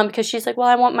 Because she's like, well,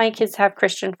 I want my kids to have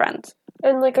Christian friends.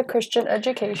 And, like, a Christian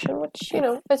education, which, you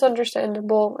know, is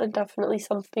understandable and definitely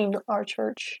something our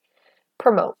church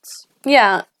promotes.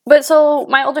 Yeah. But so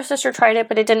my older sister tried it,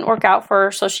 but it didn't work out for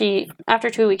her. So after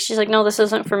 2 weeks, she's like, no, this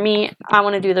isn't for me. I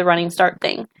want to do the Running Start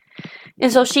thing.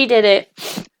 And so she did it.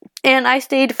 And I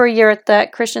stayed for a year at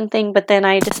that Christian thing, but then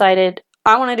I decided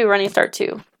I want to do Running Start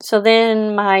too. So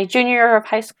then my junior year of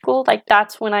high school, like,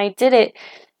 that's when I did it.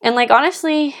 And, like,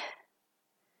 honestly,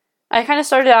 I kind of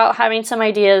started out having some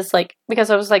ideas, like, because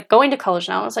I was, like, going to college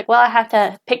now. I was like, well, I have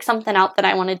to pick something out that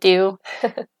I want to do.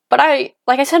 But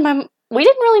like I said, we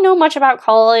didn't really know much about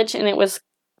college, and it was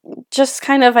just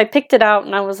kind of, I picked it out,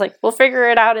 and I was like, we'll figure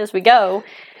it out as we go.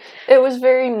 It was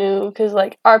very new, because,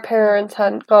 like, our parents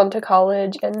hadn't gone to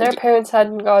college, and their parents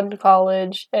hadn't gone to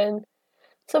college, and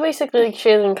so basically, like,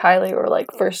 Shayla and Kylie were,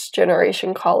 like,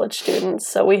 first-generation college students,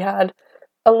 so we had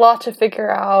a lot to figure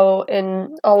out,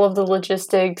 and all of the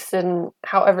logistics, and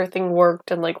how everything worked,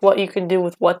 and, like, what you can do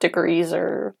with what degrees,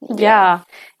 or... Yeah.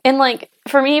 And, like,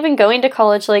 for me, even going to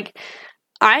college, like,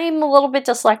 I'm a little bit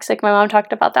dyslexic. My mom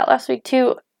talked about that last week,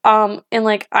 too. And,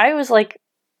 like, I was, like,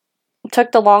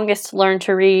 took the longest to learn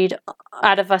to read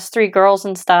out of us 3 girls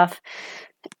and stuff.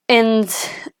 And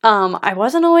I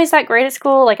wasn't always that great at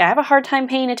school. Like, I have a hard time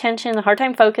paying attention, a hard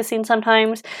time focusing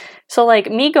sometimes. So, like,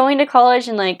 me going to college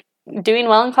and, like, doing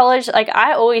well in college, like,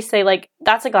 I always say, like,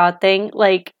 that's a God thing.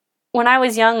 Like, when I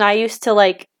was young, I used to,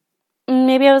 like,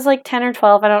 maybe I was, like, 10 or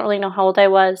 12. I don't really know how old I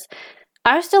was.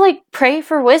 I used to, like, pray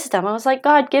for wisdom. I was like,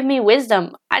 God, give me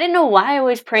wisdom. I didn't know why I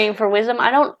was praying for wisdom.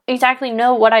 I don't exactly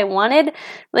know what I wanted.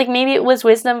 Like, maybe it was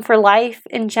wisdom for life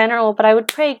in general, but I would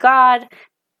pray, God,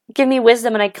 give me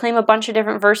wisdom, and I'd claim a bunch of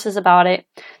different verses about it.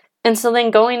 And so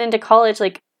then going into college,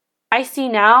 like, I see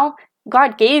now,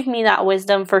 God gave me that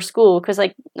wisdom for school, because,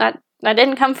 like, that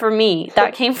didn't come from me.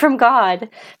 That came from God,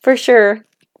 for sure.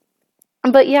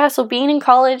 But yeah, so being in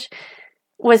college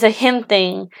was a him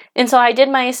thing. And so I did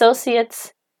my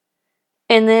associates,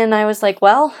 and then I was like,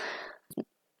 well,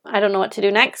 I don't know what to do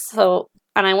next. And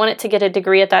I wanted to get a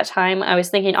degree at that time. I was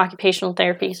thinking occupational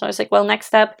therapy. So I was like, well, next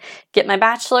step, get my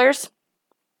bachelor's.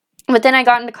 But then I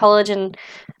got into college, and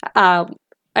I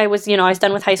was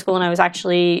done with high school, and I was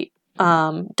actually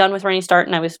done with Running Start,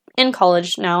 and I was in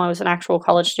college now. I was an actual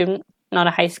college student, not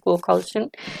a high school college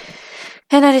student.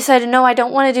 And I decided, no, I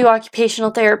don't want to do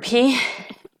occupational therapy.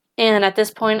 And at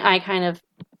this point, I kind of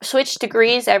switched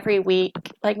degrees every week.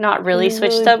 Like, not really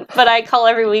switched them, but I call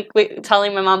every week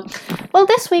telling my mom, well,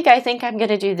 this week I think I'm going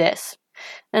to do this.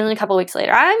 And then a couple weeks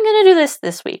later, I'm going to do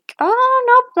this week.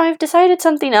 Oh, nope, I've decided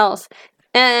something else.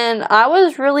 And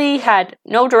I had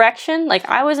no direction. Like,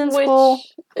 I was in school.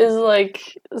 Is like,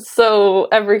 so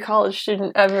every college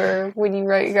student ever, when you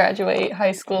graduate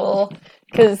high school,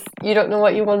 because you don't know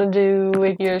what you want to do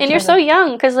with your... And you're so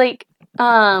young, because, like,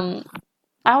 I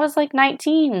was, like,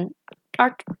 19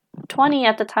 or 20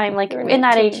 at the time, like, in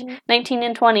that age, 19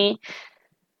 and 20. And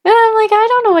I'm like, I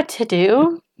don't know what to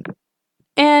do.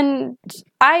 And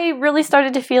I really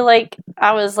started to feel like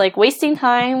I was, like, wasting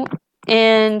time.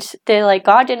 And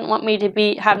God didn't want me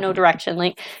to have no direction.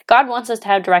 Like, God wants us to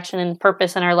have direction and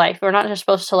purpose in our life. We're not just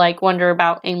supposed to, like, wander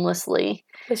about aimlessly.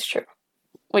 It's true.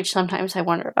 Which sometimes I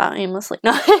wonder about aimlessly.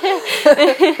 No.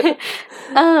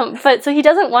 But so he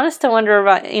doesn't want us to wander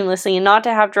about aimlessly and not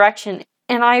to have direction.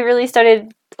 And I really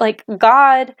started, like,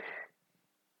 God...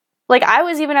 Like, I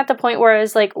was even at the point where I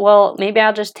was like, well, maybe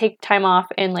I'll just take time off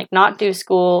and, like, not do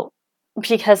school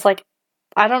because, like,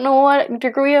 I don't know what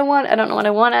degree I want. I don't know what I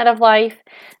want out of life.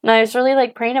 And I was really,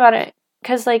 like, praying about it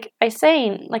because, like, I've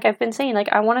been saying,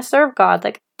 like, I want to serve God.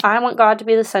 Like, I want God to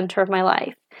be the center of my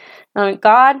life. And I'm like,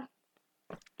 God,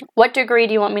 what degree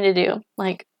do you want me to do?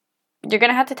 Like, you're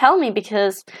going to have to tell me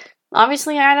because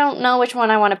obviously I don't know which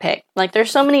one I want to pick. Like,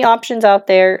 there's so many options out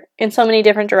there in so many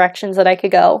different directions that I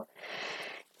could go.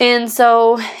 And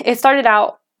so it started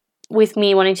out with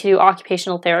me wanting to do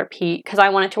occupational therapy because I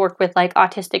wanted to work with, like,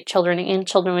 autistic children and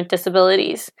children with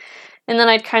disabilities. And then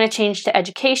I'd kind of changed to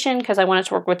education because I wanted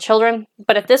to work with children.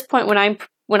 But at this point, when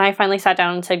I finally sat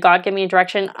down and said, God, give me a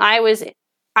direction, I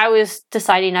was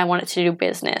deciding I wanted to do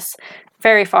business.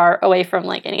 Very far away from,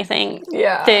 like, anything.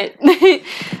 Yeah.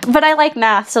 But I like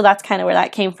math, so that's kind of where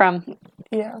that came from.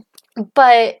 Yeah.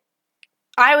 But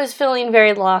I was feeling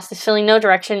very lost, feeling no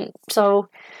direction. So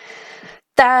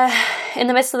that in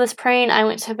the midst of this praying, I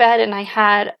went to bed and I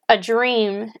had a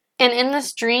dream. And in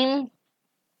this dream,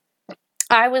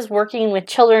 I was working with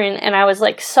children and I was,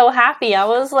 like, so happy. I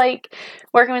was, like,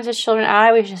 working with just children.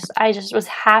 I just was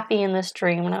happy in this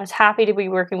dream, and I was happy to be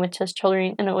working with just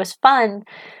children, and it was fun.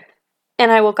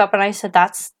 And I woke up and I said,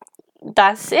 that's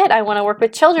it. I want to work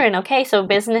with children. Okay, so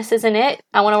business isn't it.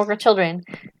 I want to work with children.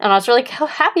 And I was really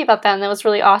happy about that, and that was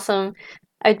really awesome.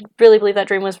 I really believe that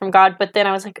dream was from God. But then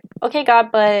I was like, okay, God,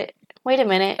 but wait a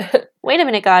minute.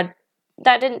 God.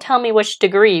 That didn't tell me which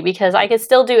degree, because I could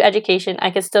still do education. I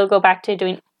could still go back to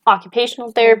doing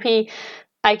occupational therapy.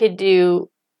 I could do,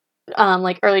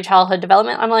 like, early childhood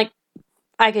development. I'm like,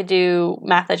 I could do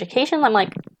math education. I'm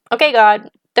like, okay, God,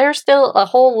 there's still a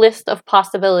whole list of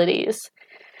possibilities.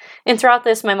 And throughout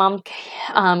this, my mom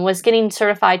was getting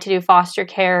certified to do foster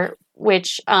care,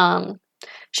 which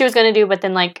she was going to do, but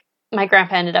then, like, my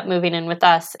grandpa ended up moving in with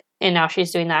us, and now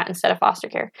she's doing that instead of foster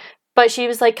care. But she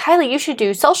was like, Kylie, you should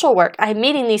do social work. I'm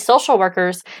meeting these social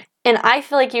workers, and I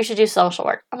feel like you should do social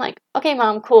work. I'm like, okay,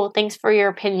 Mom, cool. Thanks for your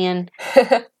opinion.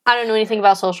 I don't know anything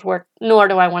about social work, nor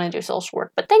do I want to do social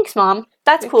work. But thanks, Mom.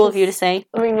 That's cool of you to say.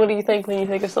 I mean, what do you think when you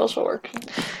think of social work?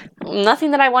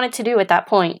 Nothing that I wanted to do at that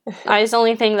point. The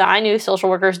only thing that I knew social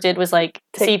workers did was, like,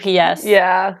 CPS.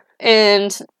 Yeah.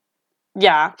 And,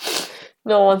 yeah.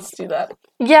 No one wants to do that.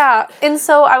 Yeah, and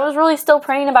so I was really still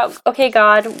praying about, okay,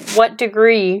 God, what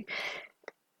degree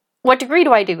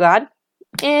do I do, God?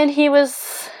 And he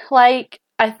was like,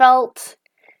 I felt,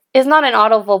 it's not an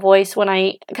audible voice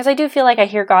because I do feel like I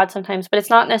hear God sometimes, but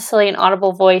it's not necessarily an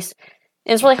audible voice.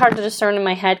 It's really hard to discern in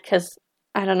my head because,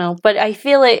 I don't know, but I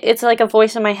feel it's like a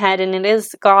voice in my head, and it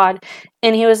is God.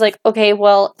 And he was like, okay,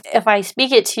 well, if I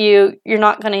speak it to you, you're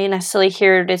not going to necessarily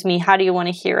hear it as me. How do you want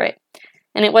to hear it?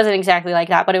 And it wasn't exactly like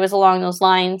that, but it was along those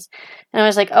lines. And I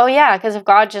was like, oh, yeah, because if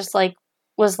God just, like,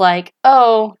 was like,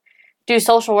 oh, do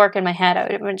social work in my head, I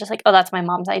would have been just like, oh, that's my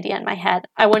mom's idea in my head.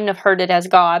 I wouldn't have heard it as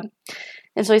God.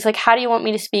 And so he's like, how do you want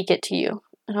me to speak it to you?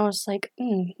 And I was like,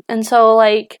 And so,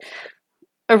 like,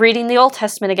 reading the Old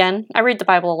Testament again. I read the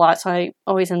Bible a lot, so I'm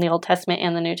always in the Old Testament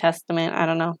and the New Testament. I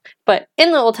don't know. But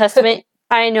in the Old Testament,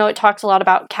 I know it talks a lot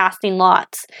about casting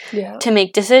lots to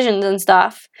make decisions and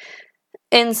stuff.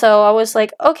 And so I was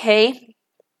like, okay,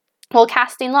 well,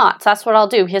 casting lots, that's what I'll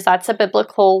do, because that's a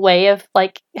biblical way of,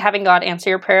 like, having God answer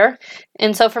your prayer.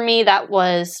 And so for me, that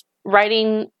was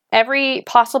writing every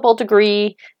possible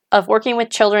degree of working with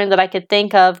children that I could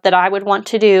think of that I would want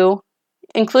to do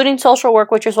including social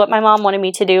work, which is what my mom wanted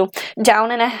me to do,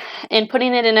 down and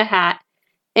putting it in a hat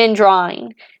and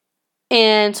drawing.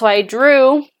 And so I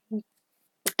drew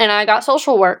and I got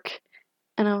social work.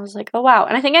 And I was like, oh, wow.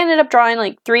 And I think I ended up drawing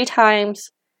like 3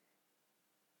 times.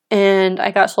 And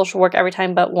I got social work every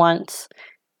time but once.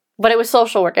 But it was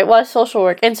social work. It was social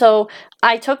work. And so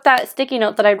I took that sticky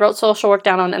note that I wrote social work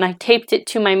down on and I taped it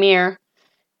to my mirror.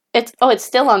 It's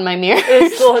still on my mirror.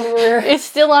 It's still on the mirror. It's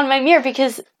still on my mirror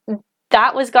because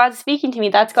that was God speaking to me.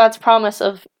 That's God's promise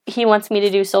of He wants me to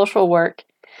do social work.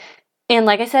 And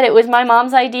like I said, it was my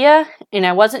mom's idea, and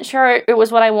I wasn't sure it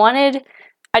was what I wanted.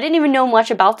 I didn't even know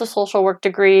much about the social work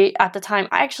degree at the time.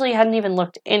 I actually hadn't even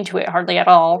looked into it hardly at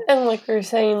all. And like you were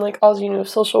saying, like all you knew of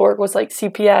social work was like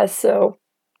CPS, so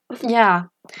yeah.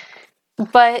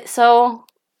 But so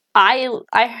I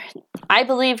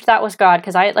believed that was God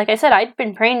because like I said, I'd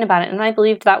been praying about it and I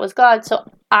believed that was God. So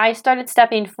I started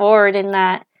stepping forward in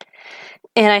that,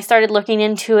 and I started looking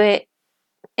into it.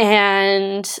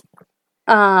 And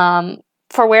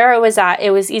for where I was at,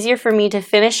 it was easier for me to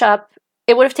finish up.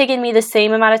 It would have taken me the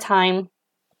same amount of time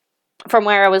from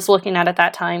where I was looking at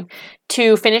that time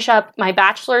to finish up my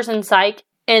bachelor's in psych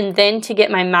and then to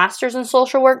get my master's in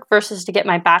social work versus to get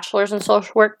my bachelor's in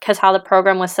social work, because how the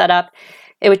program was set up,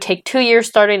 it would take 2 years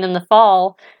starting in the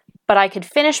fall, but I could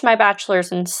finish my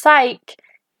bachelor's in psych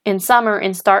in summer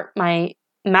and start my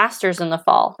master's in the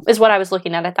fall, is what I was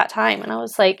looking at that time. And I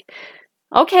was like,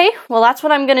 okay, well, that's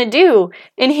what I'm going to do.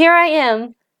 And here I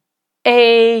am,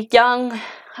 a young...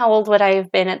 How old would I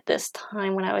have been at this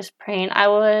time when I was praying? I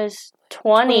was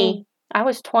 20. I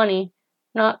was 20.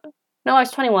 No, I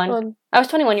was 21. I was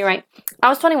 21, you're right. I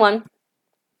was 21.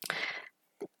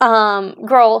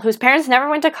 Girl whose parents never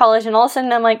went to college, and all of a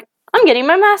sudden I'm like, I'm getting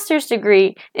my master's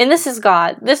degree. And this is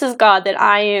God. This is God that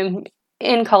I am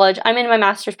in college. I'm in my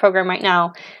master's program right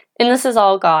now. And this is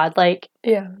all God. Like,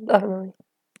 yeah, definitely.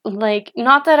 Like,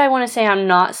 not that I want to say I'm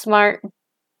not smart,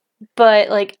 but,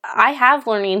 like, I have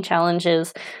learning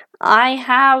challenges. I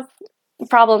have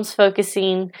problems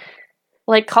focusing.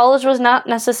 Like, college was not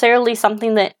necessarily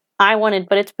something that I wanted,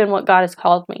 but it's been what God has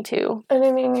called me to. And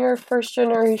I mean, you're a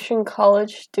first-generation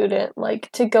college student.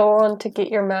 Like, to go on to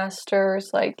get your master's,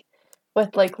 like,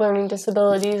 with, like, learning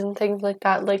disabilities and things like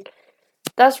that, like,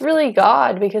 that's really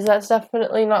God, because that's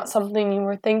definitely not something you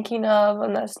were thinking of,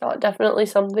 and that's not definitely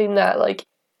something that, like,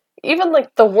 even, like,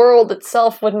 the world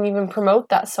itself wouldn't even promote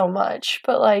that so much.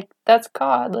 But, like, that's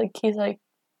God. Like, He's like,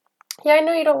 yeah, I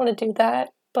know you don't want to do that,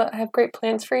 but I have great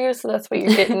plans for you, so that's what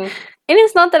you're getting. And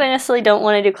it's not that I necessarily don't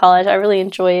want to do college. I really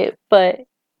enjoy it, but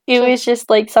it was just,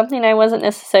 like, something I wasn't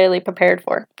necessarily prepared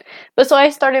for. But so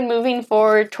I started moving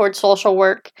forward towards social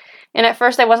work. And at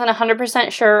first I wasn't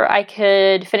 100% sure I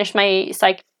could finish my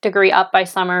psych degree up by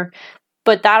summer.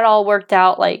 But that all worked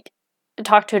out, like,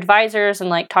 talked to advisors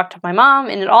and like talked to my mom,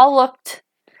 and it all looked,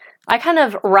 I kind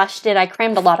of rushed it. I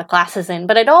crammed a lot of classes in,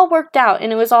 but it all worked out,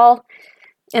 and it was all,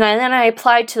 and then I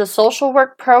applied to the social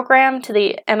work program, to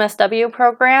the MSW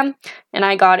program, and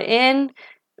I got in,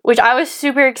 which I was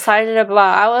super excited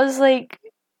about. I was like,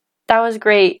 that was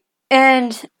great.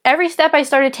 And every step I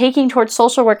started taking towards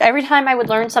social work, every time I would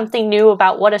learn something new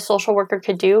about what a social worker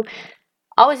could do,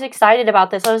 I was excited about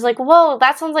this. I was like, whoa,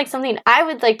 that sounds like something I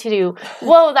would like to do.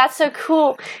 Whoa, that's so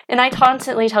cool. And I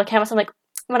constantly tell Camus, I'm like,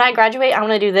 when I graduate, I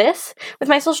want to do this with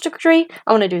my social degree.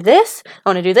 I want to do this. I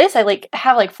want to do this. I like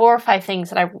have like 4 or 5 things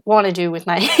that I want to do with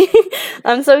my,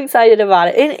 I'm so excited about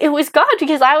it. And it was God,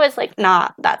 because I was like, nah,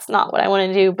 that's not what I want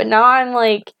to do. But now I'm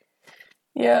like,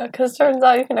 yeah, because it turns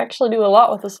out you can actually do a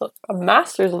lot with a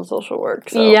master's in social work.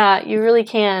 So. Yeah, you really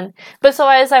can. But so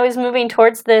as I was moving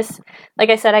towards this, like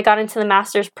I said, I got into the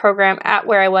master's program at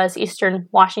where I was, Eastern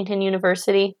Washington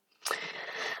University.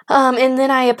 And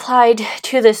then I applied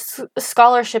to this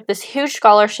scholarship, this huge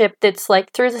scholarship that's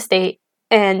like through the state.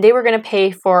 And they were going to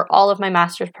pay for all of my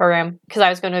master's program because I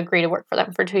was going to agree to work for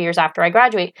them for 2 years after I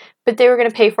graduate. But they were going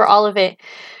to pay for all of it.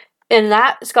 And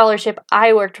that scholarship,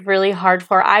 I worked really hard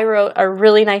for. I wrote a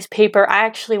really nice paper. I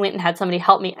actually went and had somebody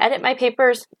help me edit my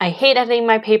papers. I hate editing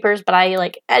my papers, but I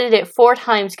like edited it 4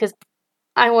 times because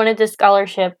I wanted this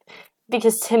scholarship.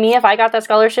 Because to me, if I got that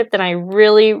scholarship, then I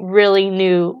really, really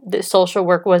knew that social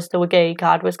work was the way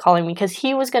God was calling me. Because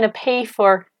He was going to pay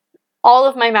for all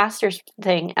of my master's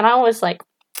thing. And I was like,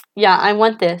 yeah, I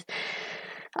want this.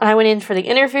 And I went in for the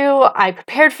interview. I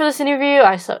prepared for this interview.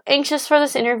 I was so anxious for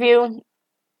this interview.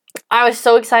 I was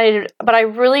so excited, but I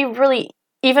really, really,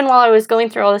 even while I was going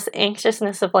through all this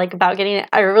anxiousness of like about getting it,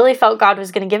 I really felt God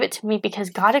was going to give it to me because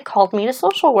God had called me to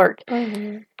social work.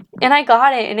 Mm-hmm. And I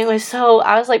got it, and it was so,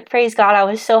 I was like, praise God, I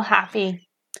was so happy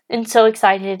and so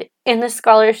excited. And the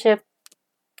scholarship,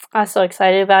 I was so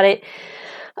excited about it.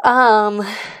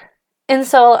 And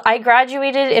so I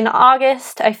graduated in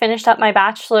August. I finished up my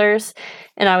bachelor's,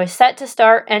 and I was set to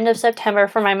start end of September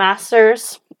for my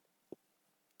master's.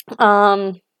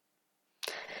 But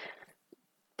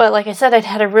like I said, I'd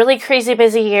had a really crazy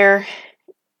busy year,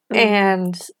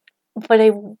 but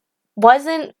I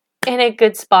wasn't in a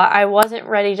good spot. I wasn't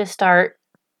ready to start.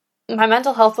 My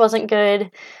mental health wasn't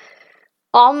good.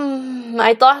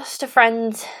 I'd lost a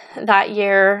friend that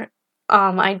year.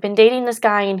 I'd been dating this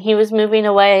guy, and he was moving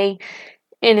away.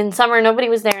 And in summer, nobody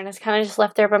was there, and I was kind of just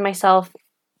left there by myself.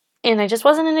 And I just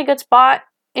wasn't in a good spot.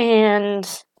 And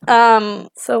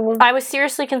So I was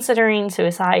seriously considering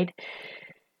suicide.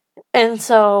 And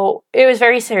so it was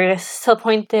very serious, to the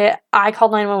point that I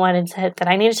called 911 and said that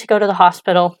I needed to go to the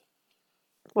hospital,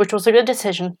 which was a good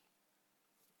decision.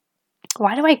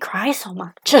 Why do I cry so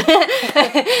much?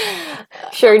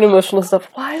 sharing emotional stuff.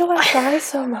 Why do I cry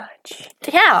so much?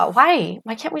 Yeah, why?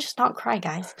 Why can't we just not cry,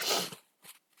 guys?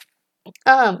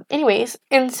 Anyways,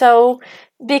 and so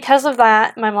because of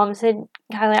that, my mom said,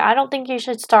 Kylie, I don't think you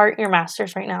should start your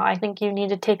master's right now. I think you need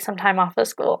to take some time off of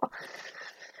school.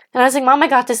 And I was like, Mom, I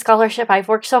got this scholarship. I've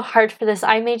worked so hard for this.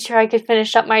 I made sure I could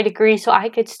finish up my degree so I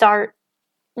could start.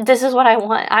 This is what I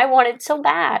want. I want it so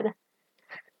bad.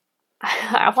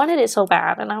 I wanted it so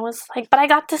bad. And I was like, but I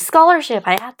got this scholarship.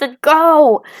 I have to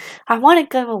go. I want to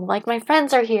go. Like, my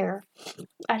friends are here.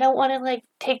 I don't want to, like,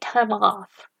 take time off.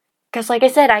 Because, like I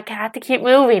said, I had to keep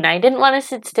moving. I didn't want to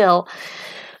sit still.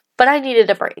 But I needed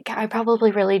a break. I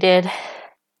probably really did.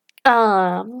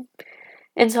 And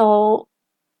so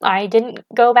I didn't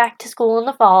go back to school in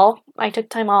the fall. I took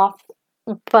time off.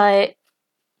 But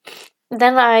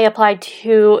then I applied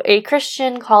to a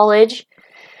Christian college.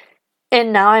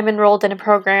 And now I'm enrolled in a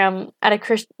program at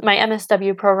my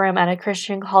MSW program at a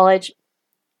Christian college.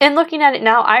 And looking at it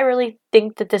now, I really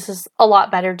think that this is a lot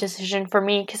better decision for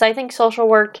me, because I think social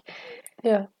work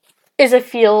is a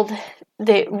field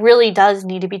that really does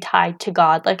need to be tied to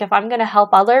God. Like, if I'm going to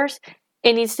help others,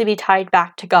 it needs to be tied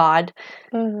back to God.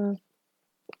 Mm-hmm.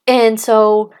 And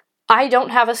so I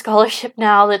don't have a scholarship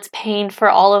now that's paying for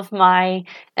all of my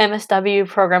MSW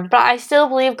program, but I still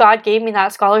believe God gave me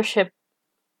that scholarship,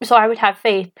 so I would have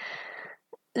faith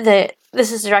that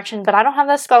this is direction. But I don't have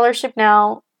that scholarship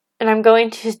now, and I'm going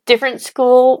to a different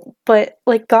school, but,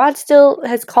 like, God still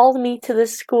has called me to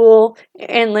this school.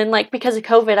 And then, like, because of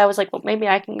COVID, I was like, well, maybe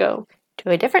I can go to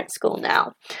a different school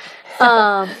now.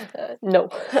 No.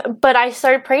 But I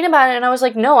started praying about it, and I was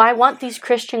like, no, I want these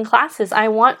Christian classes. I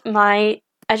want my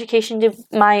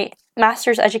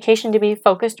master's education to be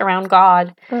focused around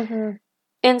God. Mm-hmm.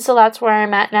 And so that's where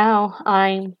I'm at now.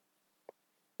 I'm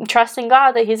trusting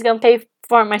God that He's going to pay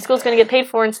for it. My school's going to get paid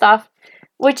for and stuff,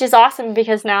 which is awesome,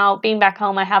 because now, being back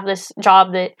home, I have this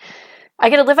job that I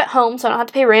get to live at home, so I don't have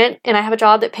to pay rent, and I have a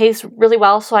job that pays really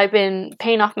well, so I've been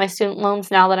paying off my student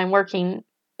loans now that I'm working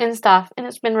and stuff, and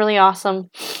it's been really awesome.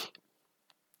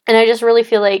 And I just really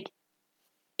feel like,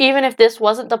 even if this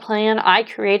wasn't the plan I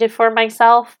created for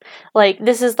myself, like,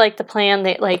 this is, like, the plan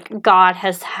that, like, God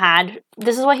has had.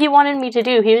 This is what He wanted me to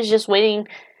do. He was just waiting.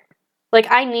 Like,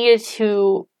 I needed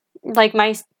to, like,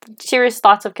 my serious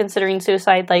thoughts of considering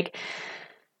suicide, like,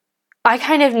 I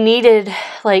kind of needed,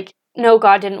 like, no,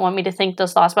 God didn't want me to think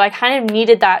those thoughts, but I kind of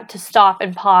needed that to stop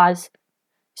and pause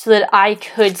so that I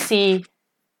could see,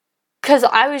 because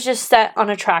I was just set on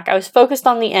a track. I was focused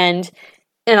on the end,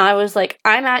 and I was like,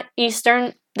 I'm at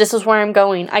Eastern, this is where I'm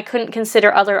going. I couldn't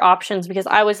consider other options because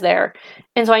I was there.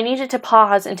 And so I needed to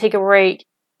pause and take a break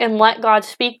and let God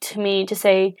speak to me to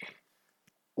say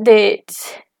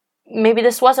that maybe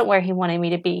this wasn't where He wanted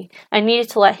me to be. I needed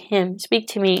to let Him speak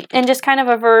to me. And just kind of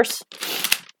a verse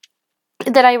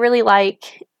that I really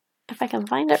like, if I can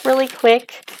find it really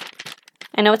quick.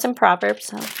 I know it's in Proverbs,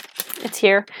 so it's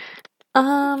here.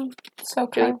 It's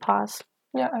okay. Do we pause?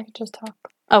 Yeah, I could just talk.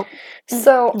 Oh.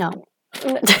 So. No.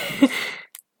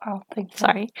 Oh, thank you.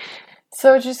 Sorry.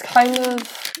 So just kind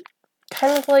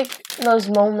of like those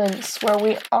moments where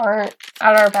we aren't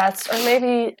at our best, or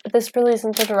maybe this really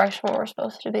isn't the direction where we're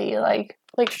supposed to be, like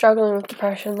struggling with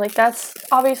depression. Like, that's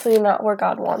obviously not where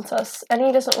God wants us, and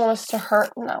He doesn't want us to hurt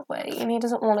in that way, and He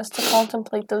doesn't want us to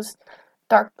contemplate those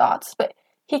dark thoughts, but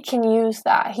He can use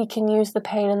that. He can use the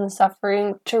pain and the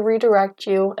suffering to redirect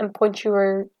you and point you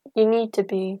where you need to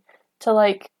be, to,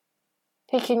 like,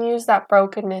 He can use that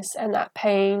brokenness and that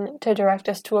pain to direct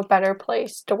us to a better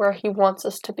place, to where He wants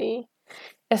us to be.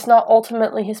 It's not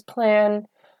ultimately His plan,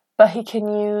 but He can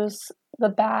use the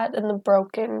bad and the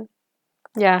broken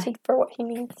for what He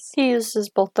needs. He uses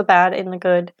both the bad and the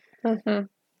good. Mm-hmm.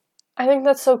 I think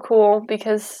that's so cool,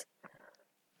 because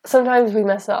sometimes we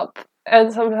mess up,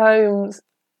 and sometimes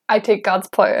I take God's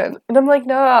plan. And I'm like,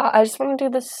 no, I just want to do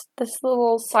this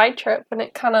little side trip, and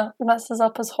it kind of messes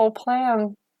up his whole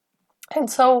plan. And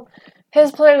so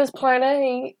his plan is plan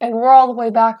A, and we're all the way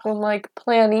back on, like,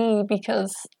 plan E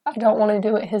because I don't want to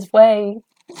do it his way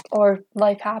or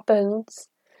life happens.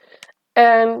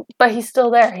 But he's still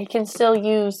there. He can still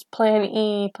use plan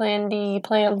E, plan D,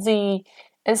 plan Z,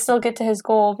 and still get to his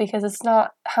goal because it's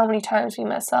not how many times we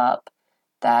mess up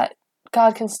that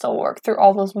God can still work through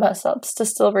all those mess ups to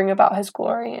still bring about his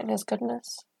glory and his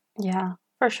goodness. Yeah,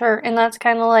 for sure. And that's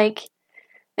kind of like,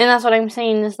 and that's what I'm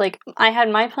saying is like, I had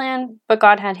my plan, but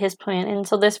God had his plan. And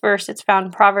so this verse, it's found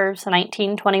in Proverbs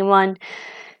 19:21.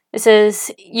 It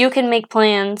says, you can make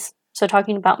plans. So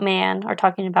talking about man or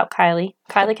talking about Kylie.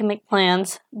 Kylie can make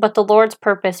plans, but the Lord's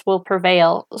purpose will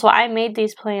prevail. So I made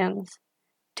these plans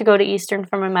to go to Eastern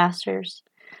for my master's,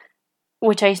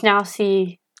 which I now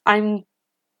see I'm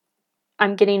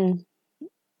getting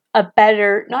a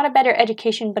better, not a better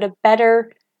education, but a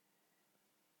better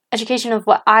education of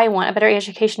what I want, a better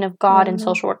education of God and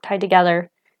social work tied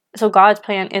together. So God's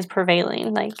plan is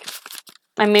prevailing. Like,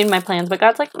 I made my plans, but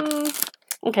God's like,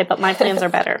 okay, but my plans are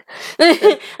better.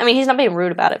 I mean, he's not being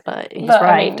rude about it, but he's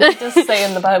right. I mean, just say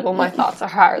in the Bible, my thoughts are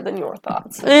higher than your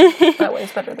thoughts. My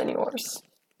way's better than yours.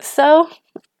 So,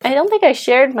 I don't think I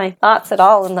shared my thoughts at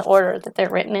all in the order that they're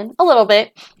written in. A little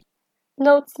bit.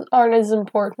 Notes aren't as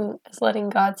important as letting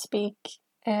God speak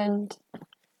and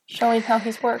showing how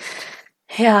he's worked.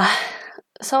 Yeah.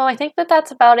 So, I think that that's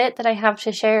about it that I have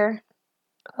to share.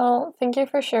 Well, thank you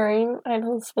for sharing. I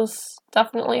know this was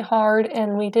definitely hard,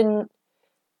 and we didn't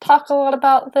talk a lot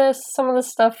about this. Some of the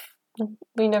stuff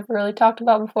we never really talked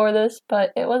about before this,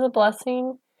 but it was a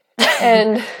blessing.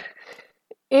 And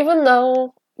even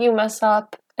though you mess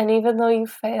up, and even though you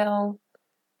fail,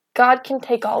 God can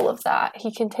take all of that.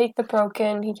 He can take the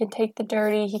broken, he can take the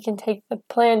dirty, he can take the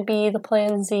plan B, the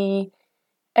plan Z,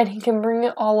 and he can bring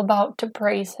it all about to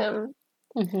praise him.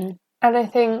 Mm-hmm. And I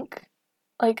think,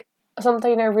 like,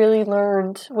 something I really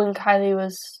learned when Kylie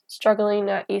was struggling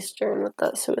at Eastern with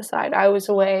the suicide. I was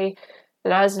away,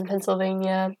 and I was in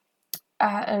Pennsylvania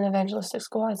at an evangelistic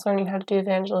school. I was learning how to do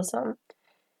evangelism.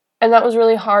 And that was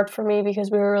really hard for me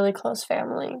because we were a really close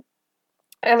family.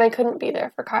 And I couldn't be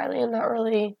there for Kylie, and that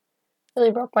really, really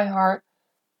broke my heart.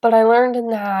 But I learned in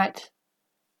that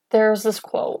there's this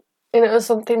quote, and it was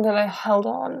something that I held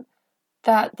on,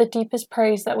 that the deepest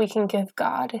praise that we can give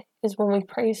God is when we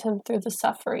praise him through the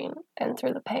suffering and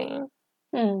through the pain.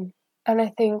 And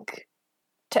I think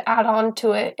to add on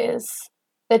to it is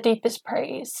the deepest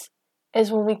praise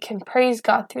is when we can praise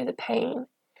God through the pain,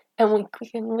 and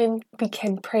we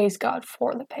can praise God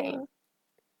for the pain.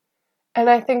 And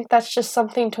I think that's just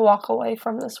something to walk away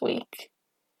from this week.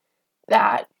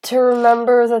 That to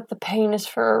remember that the pain is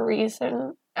for a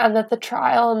reason, and that the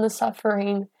trial and the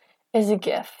suffering is a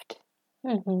gift.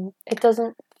 Mm-hmm. It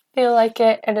doesn't feel like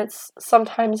it, and it's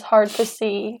sometimes hard to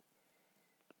see.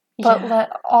 But let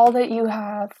all that you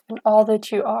have and all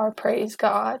that you are praise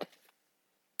God.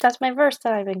 That's my verse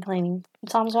that I've been claiming.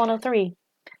 Psalms 103,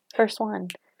 verse 1.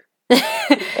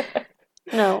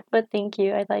 No, but thank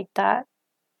you. I like that.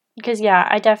 Because,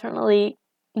 I definitely,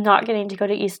 not getting to go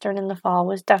to Eastern in the fall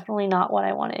was definitely not what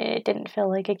I wanted. It didn't feel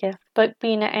like a gift. But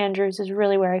being at Andrews is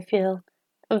really where I feel,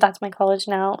 that's my college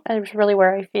now, it's really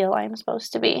where I feel I'm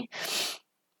supposed to be.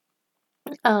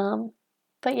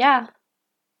 But yeah.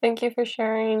 Thank you for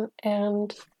sharing,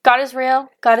 and God is real.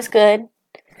 God is good.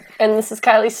 And this is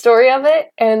Kylie's story of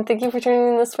it, and thank you for tuning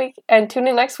in this week, and tune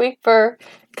in next week for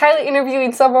Kylie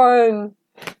interviewing someone.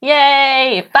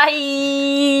 Yay!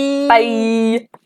 Bye! Bye!